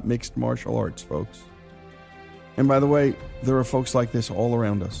 This is not mixed martial arts, folks. And by the way, there are folks like this all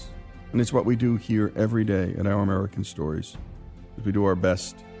around us. And it's what we do here every day at Our American Stories. We do our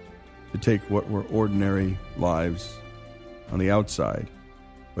best to take what were ordinary lives on the outside,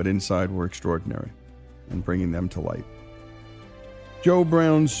 but inside we're extraordinary, and bringing them to light. Joe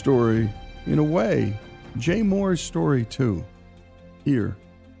Brown's story, in a way, Jay Moore's story too, here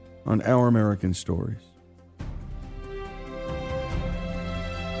on Our American Stories.